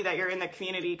happy that you're in the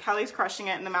community. Kelly's crushing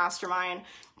it in the mastermind.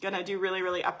 Gonna do really,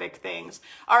 really epic things.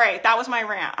 All right, that was my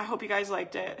rant. I hope you guys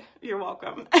liked it. You're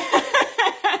welcome.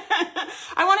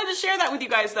 I wanted to share that with you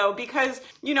guys though, because,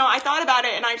 you know, I thought about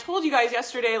it and I told you guys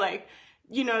yesterday, like,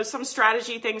 you know, some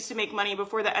strategy things to make money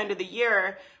before the end of the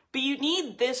year, but you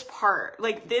need this part,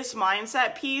 like this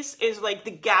mindset piece is like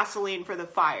the gasoline for the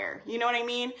fire. You know what I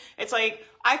mean? It's like,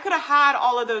 I could have had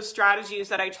all of those strategies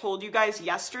that I told you guys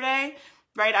yesterday,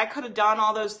 right? I could have done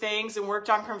all those things and worked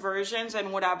on conversions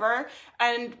and whatever.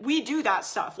 And we do that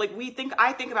stuff. Like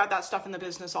I think about that stuff in the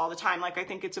business all the time. Like I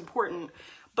think it's important.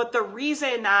 But the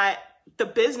reason that the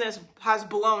business has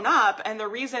blown up and the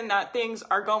reason that things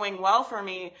are going well for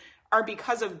me are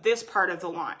because of this part of the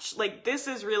launch. Like this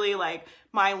is really like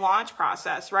my launch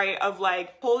process, right? Of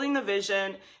like holding the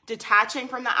vision, detaching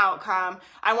from the outcome.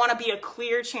 I want to be a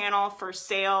clear channel for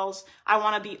sales. I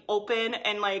want to be open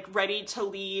and like ready to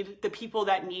lead the people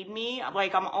that need me.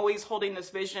 Like I'm always holding this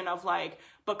vision of like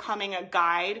becoming a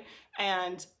guide,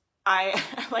 and I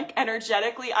like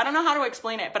energetically, I don't know how to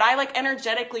explain it, but I like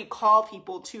energetically call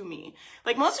people to me.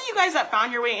 Like most of you guys that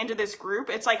found your way into this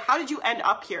group, it's like, how did you end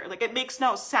up here? Like it makes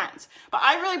no sense, but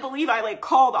I really believe I like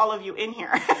called all of you in here.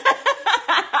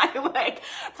 I like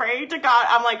prayed to God.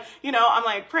 I'm like, you know, I'm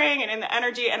like praying and in the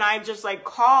energy, and I just like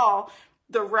call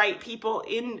the right people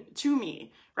in to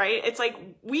me, right? It's like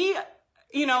we,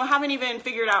 you know, haven't even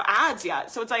figured out ads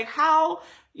yet. So it's like, how,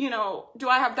 you know, do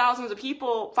I have thousands of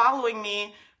people following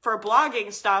me for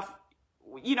blogging stuff?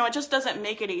 You know, it just doesn't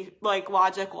make any like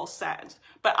logical sense.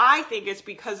 But I think it's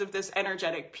because of this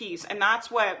energetic piece. And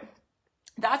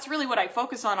that's really what I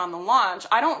focus on the launch.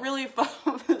 I don't really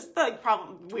focus, like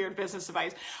probably weird business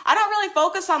advice. I don't really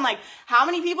focus on like how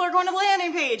many people are going to the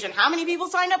landing page and how many people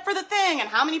signed up for the thing and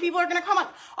how many people are going to come on.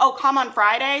 Oh, come on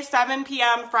Friday, 7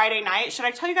 p.m. Friday night. Should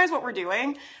I tell you guys what we're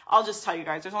doing? I'll just tell you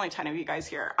guys. There's only 10 of you guys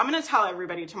here. I'm going to tell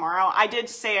everybody tomorrow. I did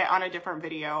say it on a different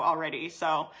video already,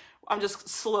 so I'm just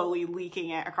slowly leaking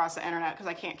it across the internet because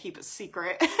I can't keep it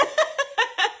secret.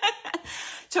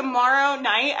 Tomorrow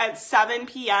night at 7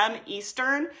 p.m.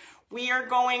 Eastern, we are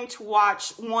going to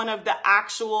watch one of the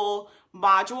actual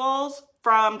modules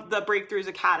from the Breakthroughs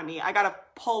Academy. I got to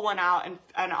pull one out and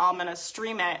I'm going to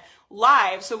stream it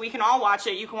live so we can all watch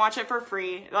it. You can watch it for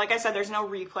free. Like I said, there's no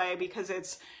replay because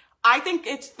I think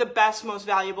it's the best, most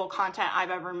valuable content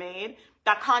I've ever made.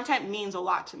 That content means a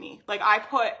lot to me. Like I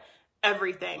put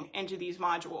everything into these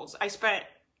modules. I spent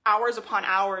hours upon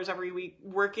hours every week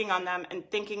working on them and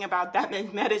thinking about them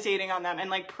and meditating on them and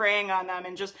like praying on them,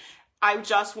 and I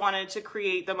just wanted to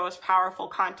create the most powerful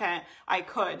content I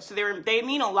could. So they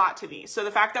mean a lot to me. So the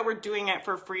fact that we're doing it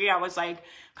for free, I was like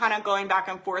kind of going back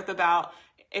and forth about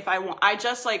if I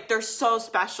just like, they're so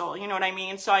special, you know what I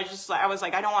mean? So I was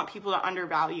like, I don't want people to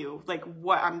undervalue like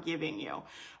what I'm giving you.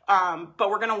 But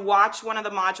we're going to watch one of the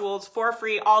modules for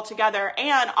free all together,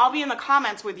 and I'll be in the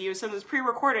comments with you since it's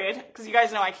pre-recorded, because you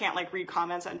guys know I can't like read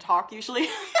comments and talk usually.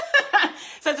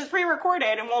 Since it's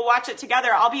pre-recorded and we'll watch it together,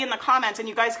 I'll be in the comments and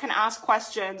you guys can ask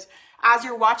questions as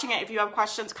you're watching it. If you have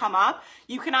questions come up,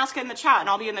 you can ask it in the chat and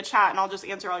I'll be in the chat and I'll just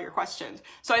answer all your questions.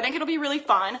 So I think it'll be really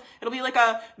fun. It'll be like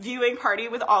a viewing party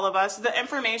with all of us. The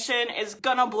information is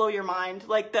gonna blow your mind.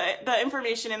 Like the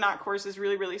information in that course is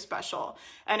really, really special.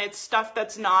 And it's stuff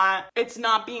it's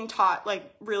not being taught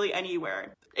like really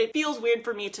anywhere. It feels weird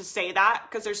for me to say that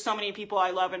because there's so many people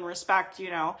I love and respect, you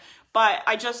know, but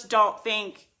I just don't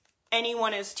think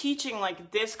anyone is teaching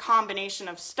like this combination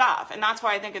of stuff. And that's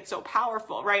why I think it's so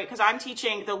powerful, right? Because I'm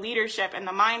teaching the leadership and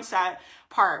the mindset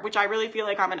part, which I really feel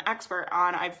like I'm an expert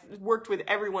on. I've worked with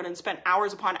everyone and spent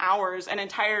hours upon hours, an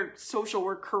entire social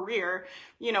work career,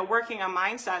 you know, working on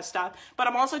mindset stuff. But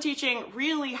I'm also teaching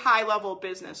really high level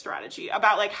business strategy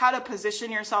about like how to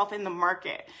position yourself in the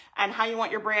market and how you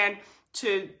want your brand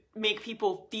to make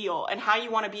people feel and how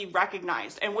you want to be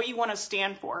recognized and what you want to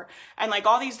stand for, and like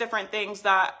all these different things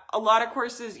that a lot of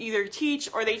courses either teach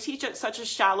or they teach at such a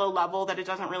shallow level that it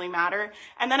doesn't really matter.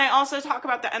 And then I also talk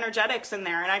about the energetics in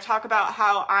there, and I talk about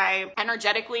how I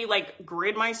energetically like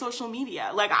grid my social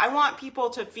media. Like I want people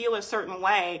to feel a certain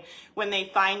way when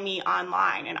they find me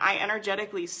online, and I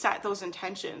energetically set those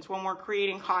intentions when we're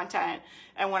creating content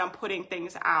and when I'm putting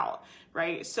things out,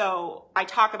 right? So I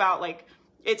talk about like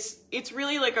it's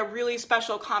really like a really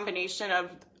special combination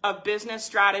of business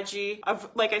strategy, of,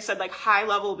 like I said, like high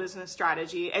level business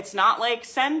strategy. It's not like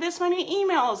send this many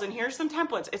emails and here's some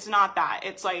templates. It's not that.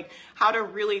 It's like how to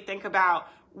really think about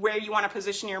where you want to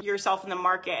position yourself in the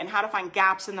market, and how to find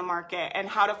gaps in the market, and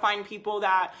how to find people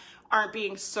that aren't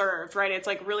being served, right? It's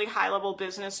like really high level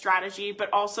business strategy,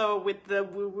 but also with the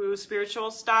woo-woo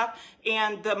spiritual stuff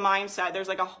and the mindset. There's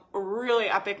like a really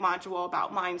epic module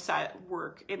about mindset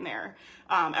work in there.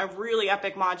 A really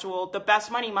epic module. The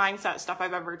best money mindset stuff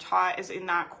I've ever taught is in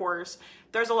that course.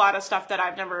 There's a lot of stuff that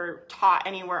I've never taught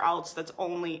anywhere else that's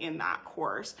only in that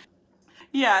course.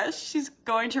 Yeah, she's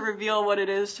going to reveal what it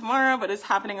is tomorrow, but it's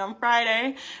happening on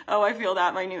Friday. Oh, I feel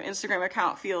that my new Instagram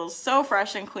account feels so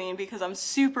fresh and clean because I'm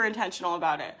super intentional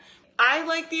about it. I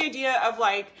like the idea of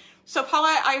like, so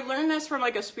Paula, I learned this from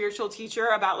like a spiritual teacher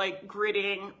about like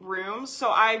gridding rooms. So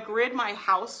I grid my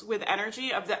house with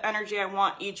energy of the energy I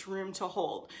want each room to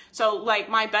hold. So like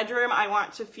my bedroom, I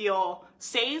want to feel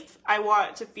safe. I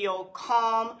want to feel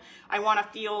calm. I want to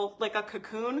feel like a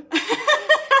cocoon.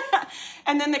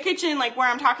 And then the kitchen, like where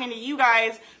I'm talking to you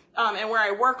guys, and where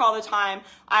I work all the time,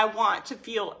 I want to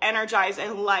feel energized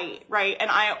and light, right? And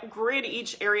I grid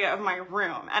each area of my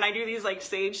room. And I do these like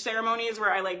sage ceremonies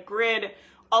where I like grid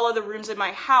all of the rooms in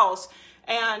my house.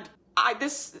 And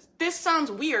this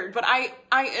sounds weird, but I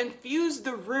infuse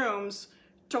the rooms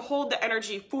to hold the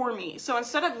energy for me. So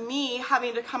instead of me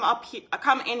having to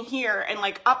come in here and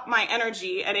like up my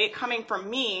energy and it coming from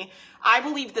me, I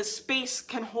believe the space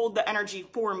can hold the energy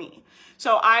for me.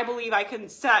 So I believe I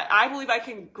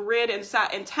can grid and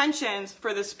set intentions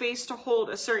for the space to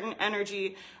hold a certain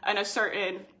energy and a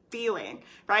certain feeling,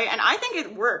 right? And I think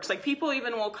it works. Like people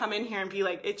even will come in here and be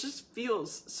like, it just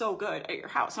feels so good at your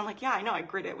house. I'm like, yeah, I know, I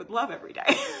grid it with love every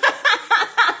day.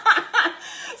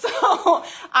 So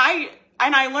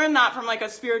I learned that from like a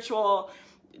spiritual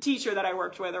teacher that I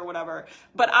worked with or whatever,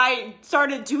 but I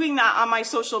started doing that on my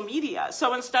social media.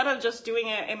 So instead of just doing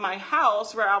it in my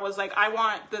house where I was like, I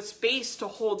want the space to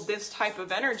hold this type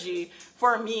of energy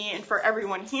for me and for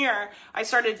everyone here, I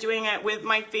started doing it with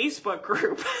my Facebook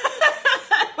group.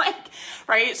 Like,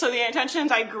 right? So the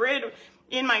intentions I grid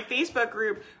in my Facebook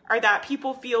group are that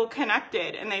people feel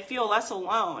connected and they feel less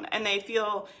alone and they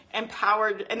feel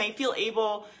empowered and they feel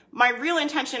able. My real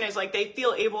intention is like they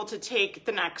feel able to take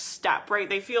the next step, right?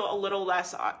 They feel a little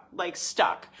less like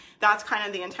stuck. That's kind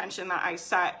of the intention that I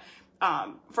set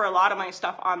for a lot of my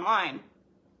stuff online.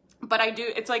 But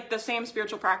it's like the same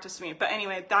spiritual practice to me. But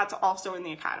anyway, that's also in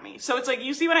the academy. So it's like,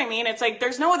 you see what I mean? It's like,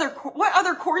 there's no other, what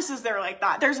other course is there like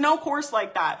that? There's no course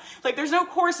like that. Like, there's no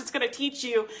course that's going to teach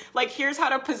you, like, here's how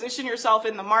to position yourself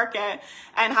in the market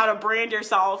and how to brand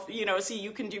yourself, you know, so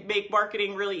you can make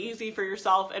marketing really easy for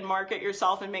yourself and market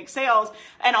yourself and make sales.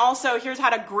 And also, here's how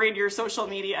to grid your social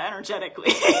media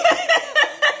energetically.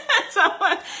 So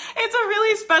it's a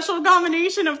really special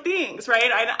combination of things, right?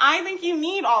 I think you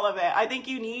need all of it. I think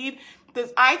you need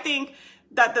this. I think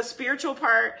that the spiritual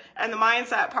part and the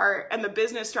mindset part and the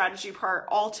business strategy part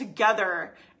all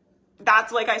together,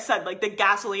 that's, like I said, like the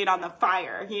gasoline on the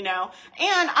fire, you know?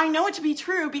 And I know it to be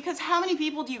true because how many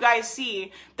people do you guys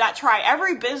see that try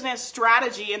every business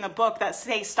strategy in the book that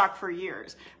stay stuck for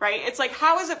years, right? It's like,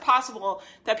 how is it possible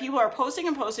that people are posting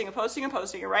and posting and posting and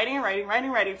posting and writing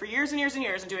for years and years and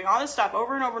years and doing all this stuff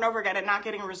over and over and over again and not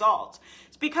getting results?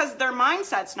 It's because their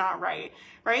mindset's not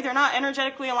right? They're not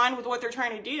energetically aligned with what they're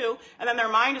trying to do. And then their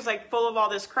mind is like full of all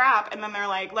this crap. And then they're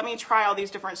like, let me try all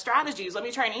these different strategies. Let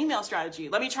me try an email strategy.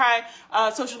 Let me try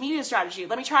a social media strategy.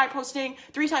 Let me try posting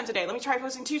 3 times a day. Let me try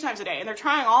posting 2 times a day. And they're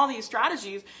trying all these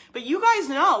strategies, but you guys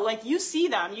know, like you see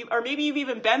them, or maybe you've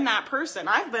even been that person.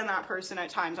 I've been that person at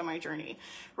times on my journey,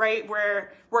 right?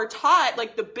 Where we're taught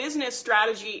like the business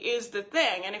strategy is the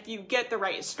thing. And if you get the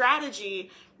right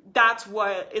strategy, that's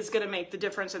what is going to make the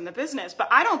difference in the business. But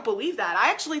I don't believe that. I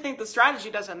actually think the strategy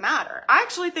doesn't matter. I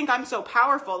actually think I'm so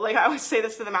powerful. Like I always say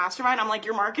this to the mastermind. I'm like,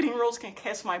 your marketing rules can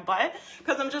kiss my butt.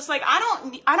 Because I'm just like,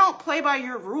 I don't play by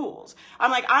your rules.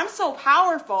 I'm like, I'm so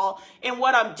powerful in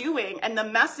what I'm doing. And the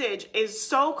message is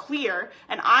so clear.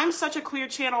 And I'm such a clear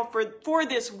channel for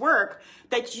this work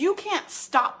that you can't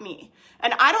stop me.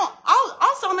 And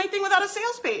I'll sell my thing without a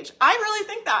sales page. I really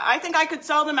think that. I think I could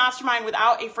sell the mastermind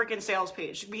without a freaking sales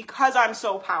page because I'm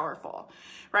so powerful,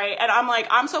 right? And I'm like,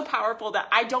 I'm so powerful that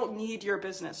I don't need your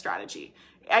business strategy.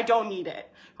 I don't need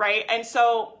it, right? And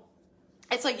so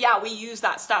it's like, yeah, we use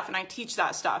that stuff and I teach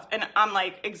that stuff and I'm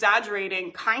like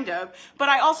exaggerating kind of, but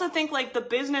I also think like the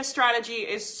business strategy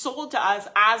is sold to us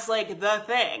as like the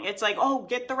thing. It's like, oh,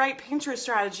 get the right Pinterest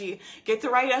strategy, get the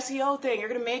right SEO thing. You're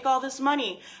going to make all this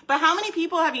money. But how many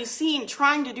people have you seen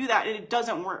trying to do that and it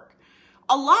doesn't work?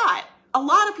 A lot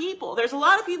of people. There's a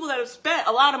lot of people that have spent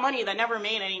a lot of money that never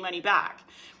made any money back.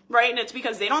 Right? And it's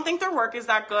because they don't think their work is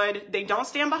that good. They don't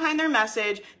stand behind their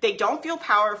message. They don't feel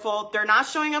powerful. They're not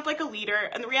showing up like a leader.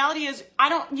 And the reality is,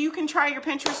 you can try your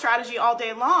Pinterest strategy all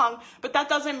day long, but that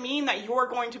doesn't mean that you're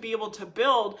going to be able to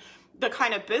build the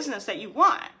kind of business that you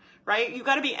want, right? You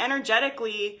got to be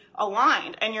energetically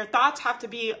aligned and your thoughts have to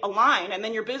be aligned. And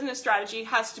then your business strategy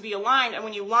has to be aligned. And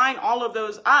when you line all of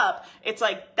those up, it's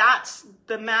like, that's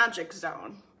the magic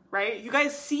zone, right? You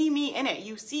guys see me in it.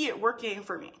 You see it working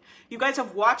for me. You guys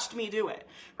have watched me do it,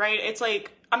 right? It's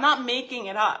like, I'm not making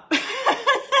it up.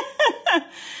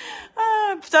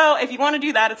 So if you want to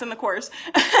do that, it's in the course.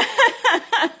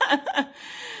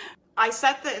 I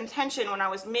set the intention when I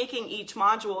was making each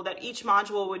module that each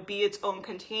module would be its own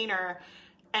container.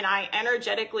 And I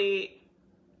energetically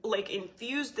like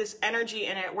infused this energy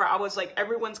in it where I was like,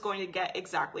 everyone's going to get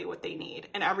exactly what they need.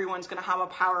 And everyone's going to have a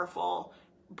powerful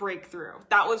breakthrough.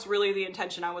 That was really the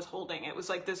intention I was holding. It was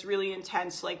like this really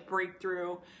intense like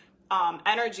breakthrough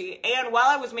energy. And while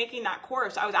I was making that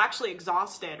course, I was actually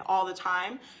exhausted all the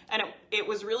time. And it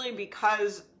was really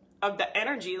because of the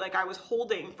energy like I was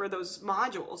holding for those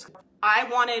modules. I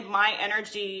wanted my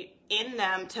energy in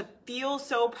them to feel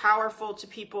so powerful to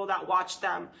people that watch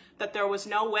them that there was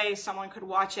no way someone could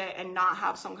watch it and not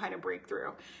have some kind of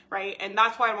breakthrough, right? And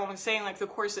that's why I'm always saying like the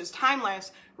course is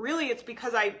timeless. Really, it's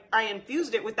because I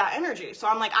infused it with that energy. So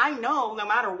I'm like, I know no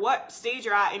matter what stage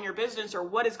you're at in your business or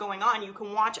what is going on, you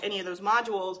can watch any of those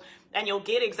modules and you'll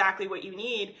get exactly what you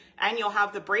need and you'll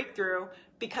have the breakthrough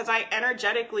because I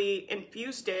energetically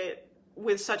infused it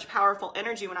with such powerful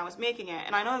energy when I was making it.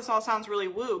 And I know this all sounds really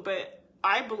woo, but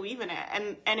I believe in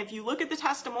it. And if you look at the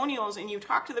testimonials and you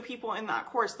talk to the people in that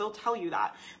course, they'll tell you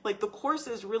that. Like the course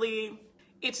is really,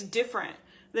 it's different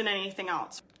than anything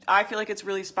else. I feel like it's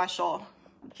really special.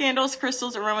 Candles,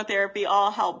 crystals, aromatherapy,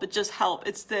 all help, but just help.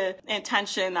 It's the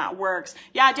intention that works.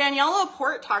 Yeah, Danielle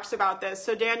Laporte talks about this.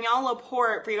 So Danielle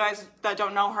Laporte, for you guys that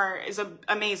don't know her, is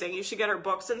amazing. You should get her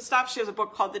books and stuff. She has a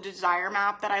book called The Desire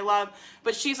Map that I love,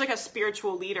 but she's like a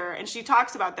spiritual leader. And she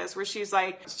talks about this where she's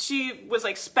like, she was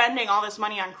like spending all this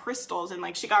money on crystals and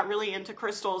like she got really into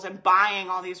crystals and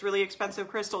buying all these really expensive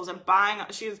crystals and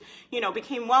she's,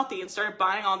 became wealthy and started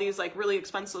buying all these like really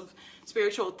expensive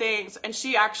spiritual things. And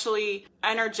she actually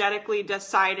energetically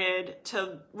decided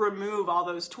to remove all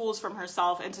those tools from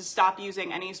herself and to stop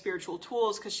using any spiritual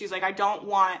tools because she's like, I don't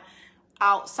want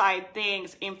outside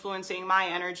things influencing my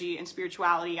energy and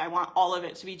spirituality. I want all of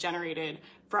it to be generated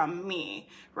from me,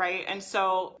 right? And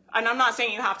I'm not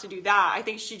saying you have to do that. I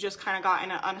think she just kind of got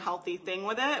in an unhealthy thing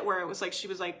with it where it was like she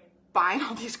was like buying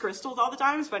all these crystals all the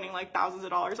time, spending like thousands of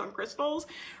dollars on crystals,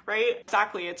 right?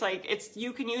 Exactly. It's like,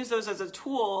 you can use those as a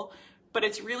tool, but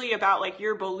it's really about like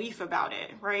your belief about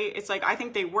it, right? It's like, I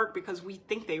think they work because we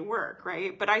think they work,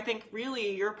 right? But I think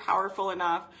really you're powerful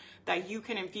enough that you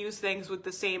can infuse things with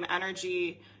the same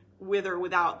energy with or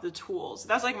without the tools.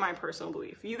 That's like my personal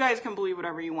belief. You guys can believe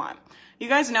whatever you want. You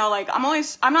guys know, like, I'm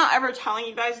not ever telling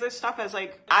you guys this stuff as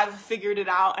like, I've figured it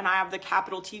out and I have the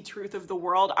capital T truth of the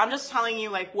world. I'm just telling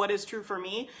you like what is true for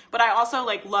me. But I also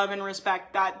like love and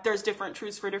respect that there's different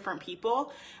truths for different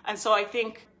people. And so I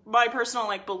think my personal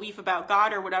like belief about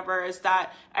God or whatever is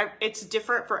that it's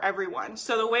different for everyone.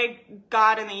 So the way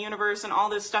God and the universe and all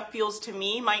this stuff feels to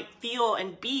me might feel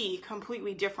and be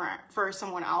completely different for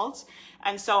someone else.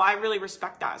 And so I really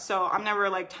respect that. So I'm never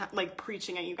like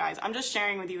preaching at you guys. I'm just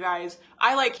sharing with you guys.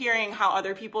 I like hearing how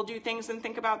other people do things and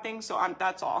think about things. So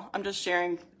that's all. I'm just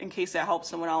sharing in case it helps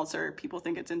someone else or people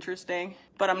think it's interesting.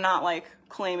 But I'm not like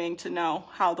claiming to know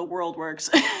how the world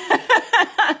works.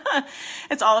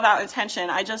 It's all about intention.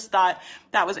 I just thought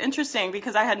that was interesting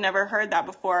because I had never heard that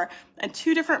before. And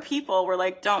two different people were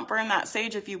like, don't burn that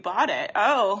sage if you bought it.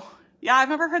 Oh, Yeah, I've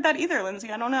never heard that either,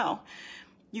 Lindsay. I don't know.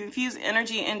 You infuse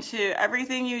energy into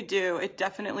everything you do. It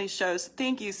definitely shows.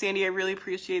 Thank you, Sandy. I really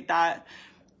appreciate that.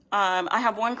 I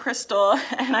have one crystal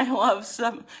and I love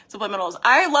some subliminals.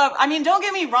 I mean, don't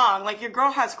get me wrong. Like, your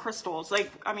girl has crystals.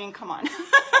 Like, I mean, come on.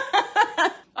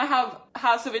 I have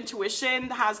House of Intuition,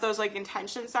 has those like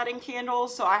intention setting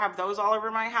candles. So I have those all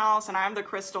over my house, and I have the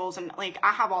crystals, and like,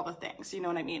 I have all the things, you know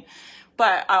what I mean?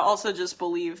 But I also just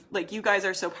believe, like, you guys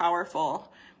are so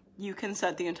powerful. You can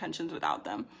set the intentions without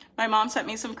them. My mom sent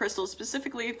me some crystals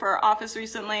specifically for our office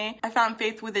recently. I found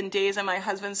faith within days, and my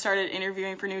husband started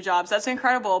interviewing for new jobs. That's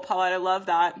incredible, Paulette. I love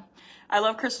that. I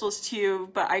love crystals too,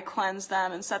 but I cleanse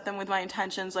them and set them with my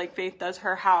intentions like Faith does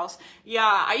her house. Yeah,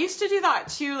 I used to do that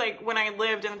too, like when I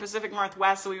lived in the Pacific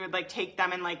Northwest, so we would like take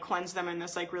them and like cleanse them in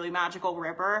this like really magical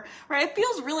river, right? It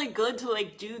feels really good to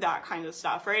like do that kind of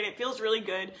stuff, right? It feels really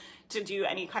good to do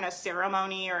any kind of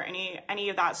ceremony or any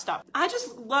of that stuff. I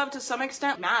just love to some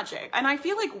extent magic. And I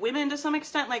feel like women to some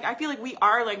extent, like I feel like we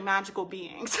are like magical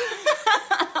beings.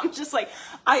 I'm just like,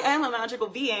 I am a magical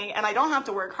being and I don't have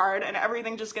to work hard and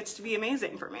everything just gets to be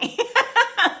amazing for me.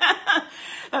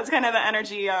 That's kind of the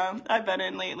energy I've been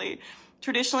in lately.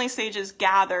 Traditionally, sages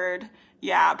gathered,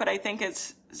 yeah, but I think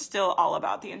it's still all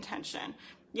about the intention.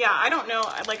 Yeah, I don't know,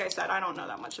 like I said, I don't know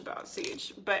that much about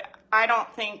sage, but I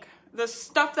don't think the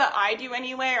stuff that I do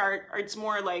anyway it's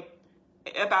more like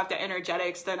about the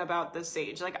energetics than about the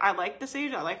sage. Like, I like the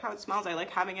sage, I like how it smells, I like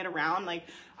having it around. Like,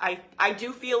 I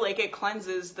do feel like it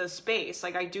cleanses the space.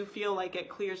 Like, I do feel like it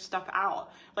clears stuff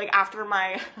out. Like, after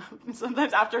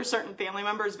sometimes after certain family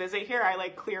members visit here, I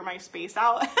like clear my space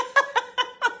out.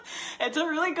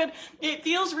 It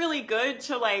feels really good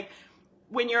to like,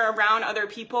 when you're around other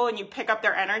people and you pick up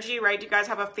their energy, right? Do you guys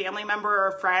have a family member or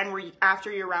a friend where after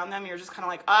you're around them, you're just kind of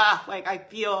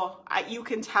like, you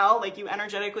can tell, like you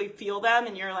energetically feel them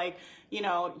and you're like, you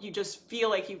know, you just feel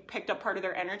like you picked up part of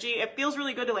their energy. It feels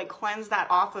really good to like cleanse that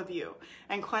off of you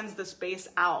and cleanse the space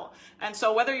out. And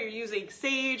so whether you're using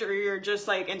sage or you're just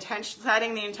like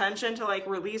setting the intention to like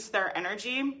release their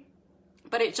energy,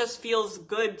 but it just feels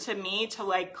good to me to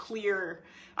like clear.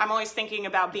 I'm always thinking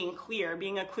about being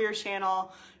a clear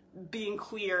channel, being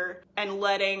clear and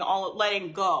letting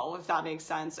go, if that makes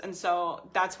sense. And so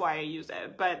that's why I use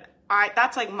it. But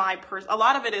that's like a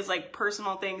lot of it is like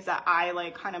personal things that I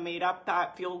like kind of made up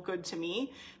that feel good to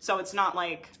me. So it's not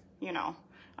like, you know,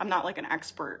 I'm not like an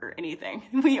expert or anything.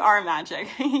 We are magic.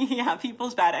 Yeah,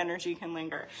 people's bad energy can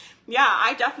linger. Yeah,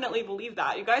 I definitely believe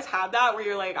that. You guys have that where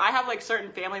you're like, I have like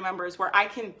certain family members where I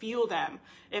can feel them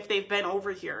if they've been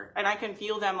over here and I can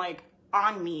feel them like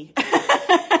on me.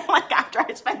 Like after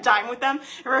I spend time with them,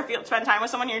 or spend time with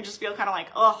someone, you just feel kind of like,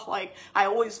 oh, like I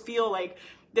always feel like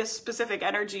this specific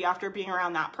energy after being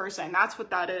around that person. That's what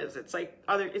that is. It's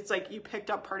like you picked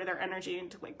up part of their energy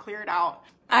and to like clear it out.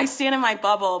 I stand in my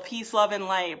bubble, peace, love, and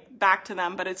light, back to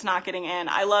them, but it's not getting in.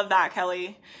 I love that,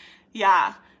 Kelly.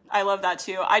 Yeah, I love that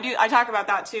too. I talk about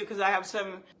that too, because I have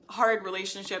some hard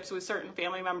relationships with certain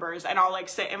family members, and I'll like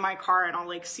sit in my car and I'll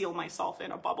like seal myself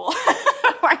in a bubble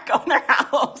before I go in their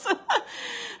house.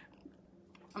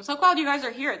 I'm so glad you guys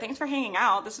are here. Thanks for hanging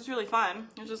out. This is really fun.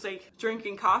 It's just like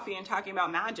drinking coffee and talking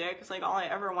about magic. It's like all I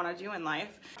ever want to do in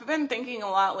life. I've been thinking a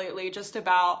lot lately just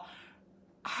about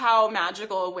how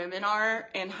magical women are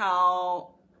and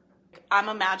how I'm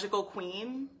a magical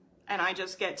queen and I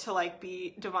just get to like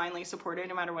be divinely supported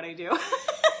no matter what I do.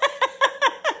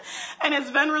 And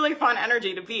it's been really fun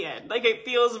energy to be in. Like, it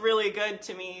feels really good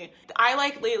to me. I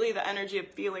like lately the energy of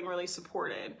feeling really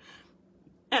supported.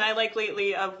 And I like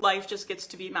lately of life just gets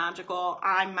to be magical.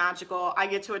 I'm magical. I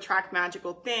get to attract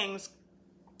magical things,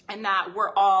 and that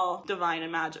we're all divine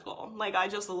and magical. Like, I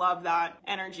just love that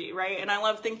energy, right? And I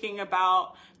love thinking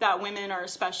about that women are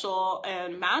special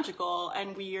and magical,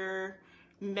 and we're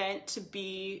meant to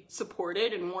be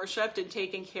supported and worshipped and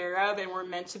taken care of, and we're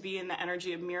meant to be in the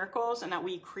energy of miracles, and that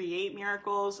we create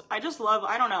miracles. I just love,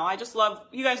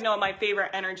 you guys know my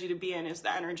favorite energy to be in is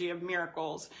the energy of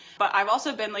miracles. But I've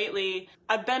also been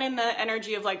I've been in the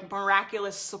energy of like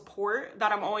miraculous support,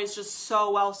 that I'm always just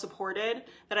so well supported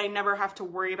that I never have to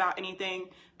worry about anything,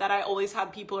 that I always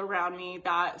have people around me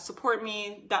that support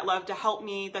me, that love to help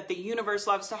me, that the universe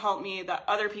loves to help me, that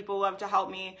other people love to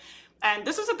help me. And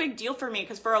this is a big deal for me,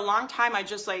 because for a long time I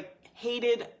just like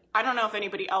hated, I don't know if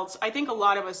anybody else, I think a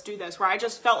lot of us do this, where I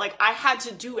just felt like I had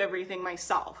to do everything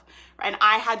myself, and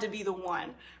I had to be the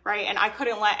one, right? And I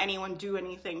couldn't let anyone do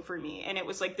anything for me. And it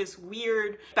was like this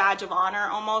weird badge of honor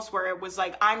almost, where it was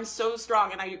like, I'm so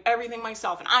strong and I do everything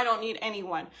myself and I don't need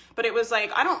anyone. But it was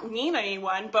like, I don't need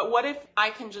anyone, but what if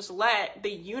I can just let the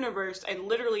universe and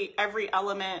literally every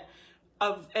element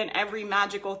of and every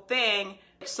magical thing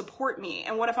support me?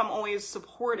 And what if I'm always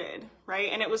supported, right?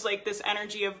 And it was like this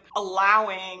energy of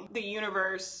allowing the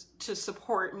universe to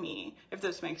support me, if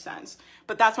this makes sense.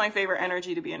 But that's my favorite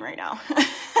energy to be in right now.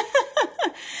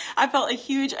 I felt a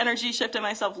huge energy shift in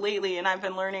myself lately, and I've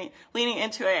been leaning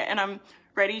into it, and I'm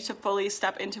ready to fully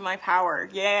step into my power.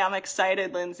 Yay, I'm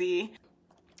excited, Lindsay.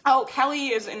 Oh, Kelly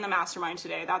is in the mastermind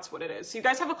today. That's what it is. So you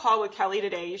guys have a call with Kelly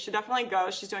today. You should definitely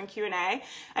go. She's doing Q&A,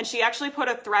 and she actually put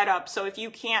a thread up. So if you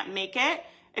can't make it,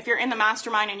 if you're in the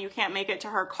mastermind and you can't make it to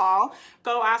her call,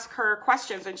 go ask her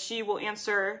questions, and she will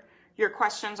answer your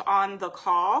questions on the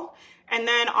call. And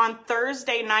then on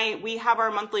Thursday night, we have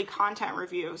our monthly content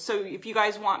review. So if you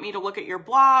guys want me to look at your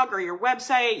blog or your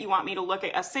website, you want me to look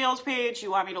at a sales page, you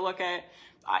want me to look at,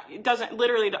 it doesn't,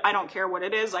 literally, I don't care what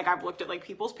it is. Like, I've looked at like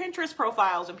people's Pinterest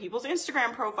profiles and people's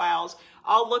Instagram profiles.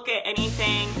 I'll look at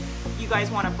anything you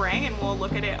guys want to bring, and we'll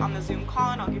look at it on the Zoom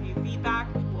call, and I'll give you feedback.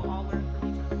 We'll all learn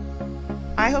from each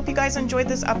other. I hope you guys enjoyed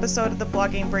this episode of the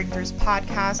Blogging Breakthroughs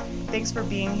podcast. Thanks for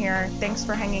being here. Thanks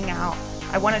for hanging out.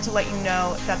 I wanted to let you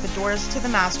know that the doors to the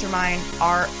mastermind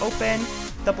are open.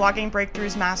 The Blogging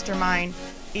Breakthroughs Mastermind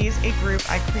is a group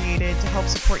I created to help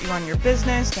support you on your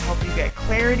business, to help you get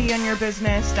clarity on your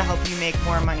business, to help you make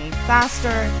more money faster,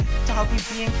 to help you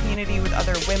be in community with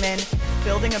other women.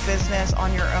 Building a business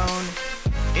on your own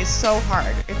is so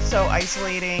hard. It's so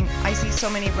isolating. I see so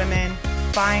many women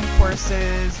buying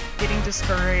courses, getting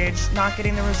discouraged, not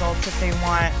getting the results that they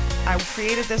want. I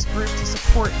created this group to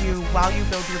support you while you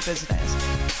build your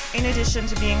business. In addition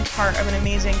to being part of an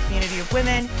amazing community of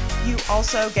women, you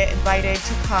also get invited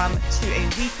to come to a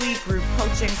weekly group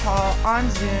coaching call on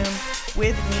Zoom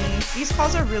with me. These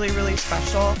calls are really, really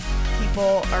special.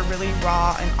 People are really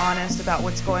raw and honest about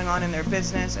what's going on in their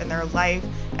business and their life,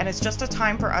 and it's just a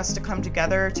time for us to come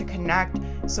together to connect,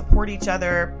 support each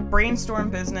other, brainstorm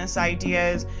business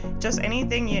ideas, just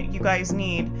anything you guys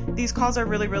need. These calls are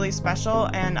really, really special,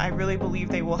 and I really believe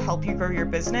they will help you grow your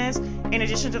business. In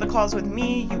addition to the calls with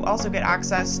me, you also get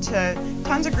access to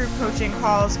tons of group coaching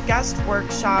calls, guest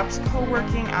workshops,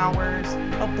 co-working hours,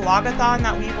 a blogathon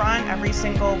that we run every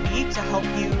single week to help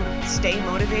you stay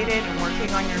motivated and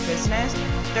working on your business.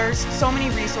 There's so many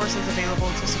resources available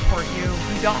to support you.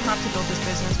 You don't have to build this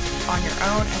business on your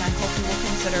own, and I hope you will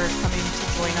consider coming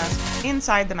to join us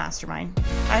inside the mastermind.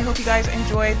 I hope you guys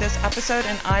enjoyed this episode,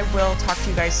 and I will talk to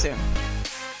you guys soon.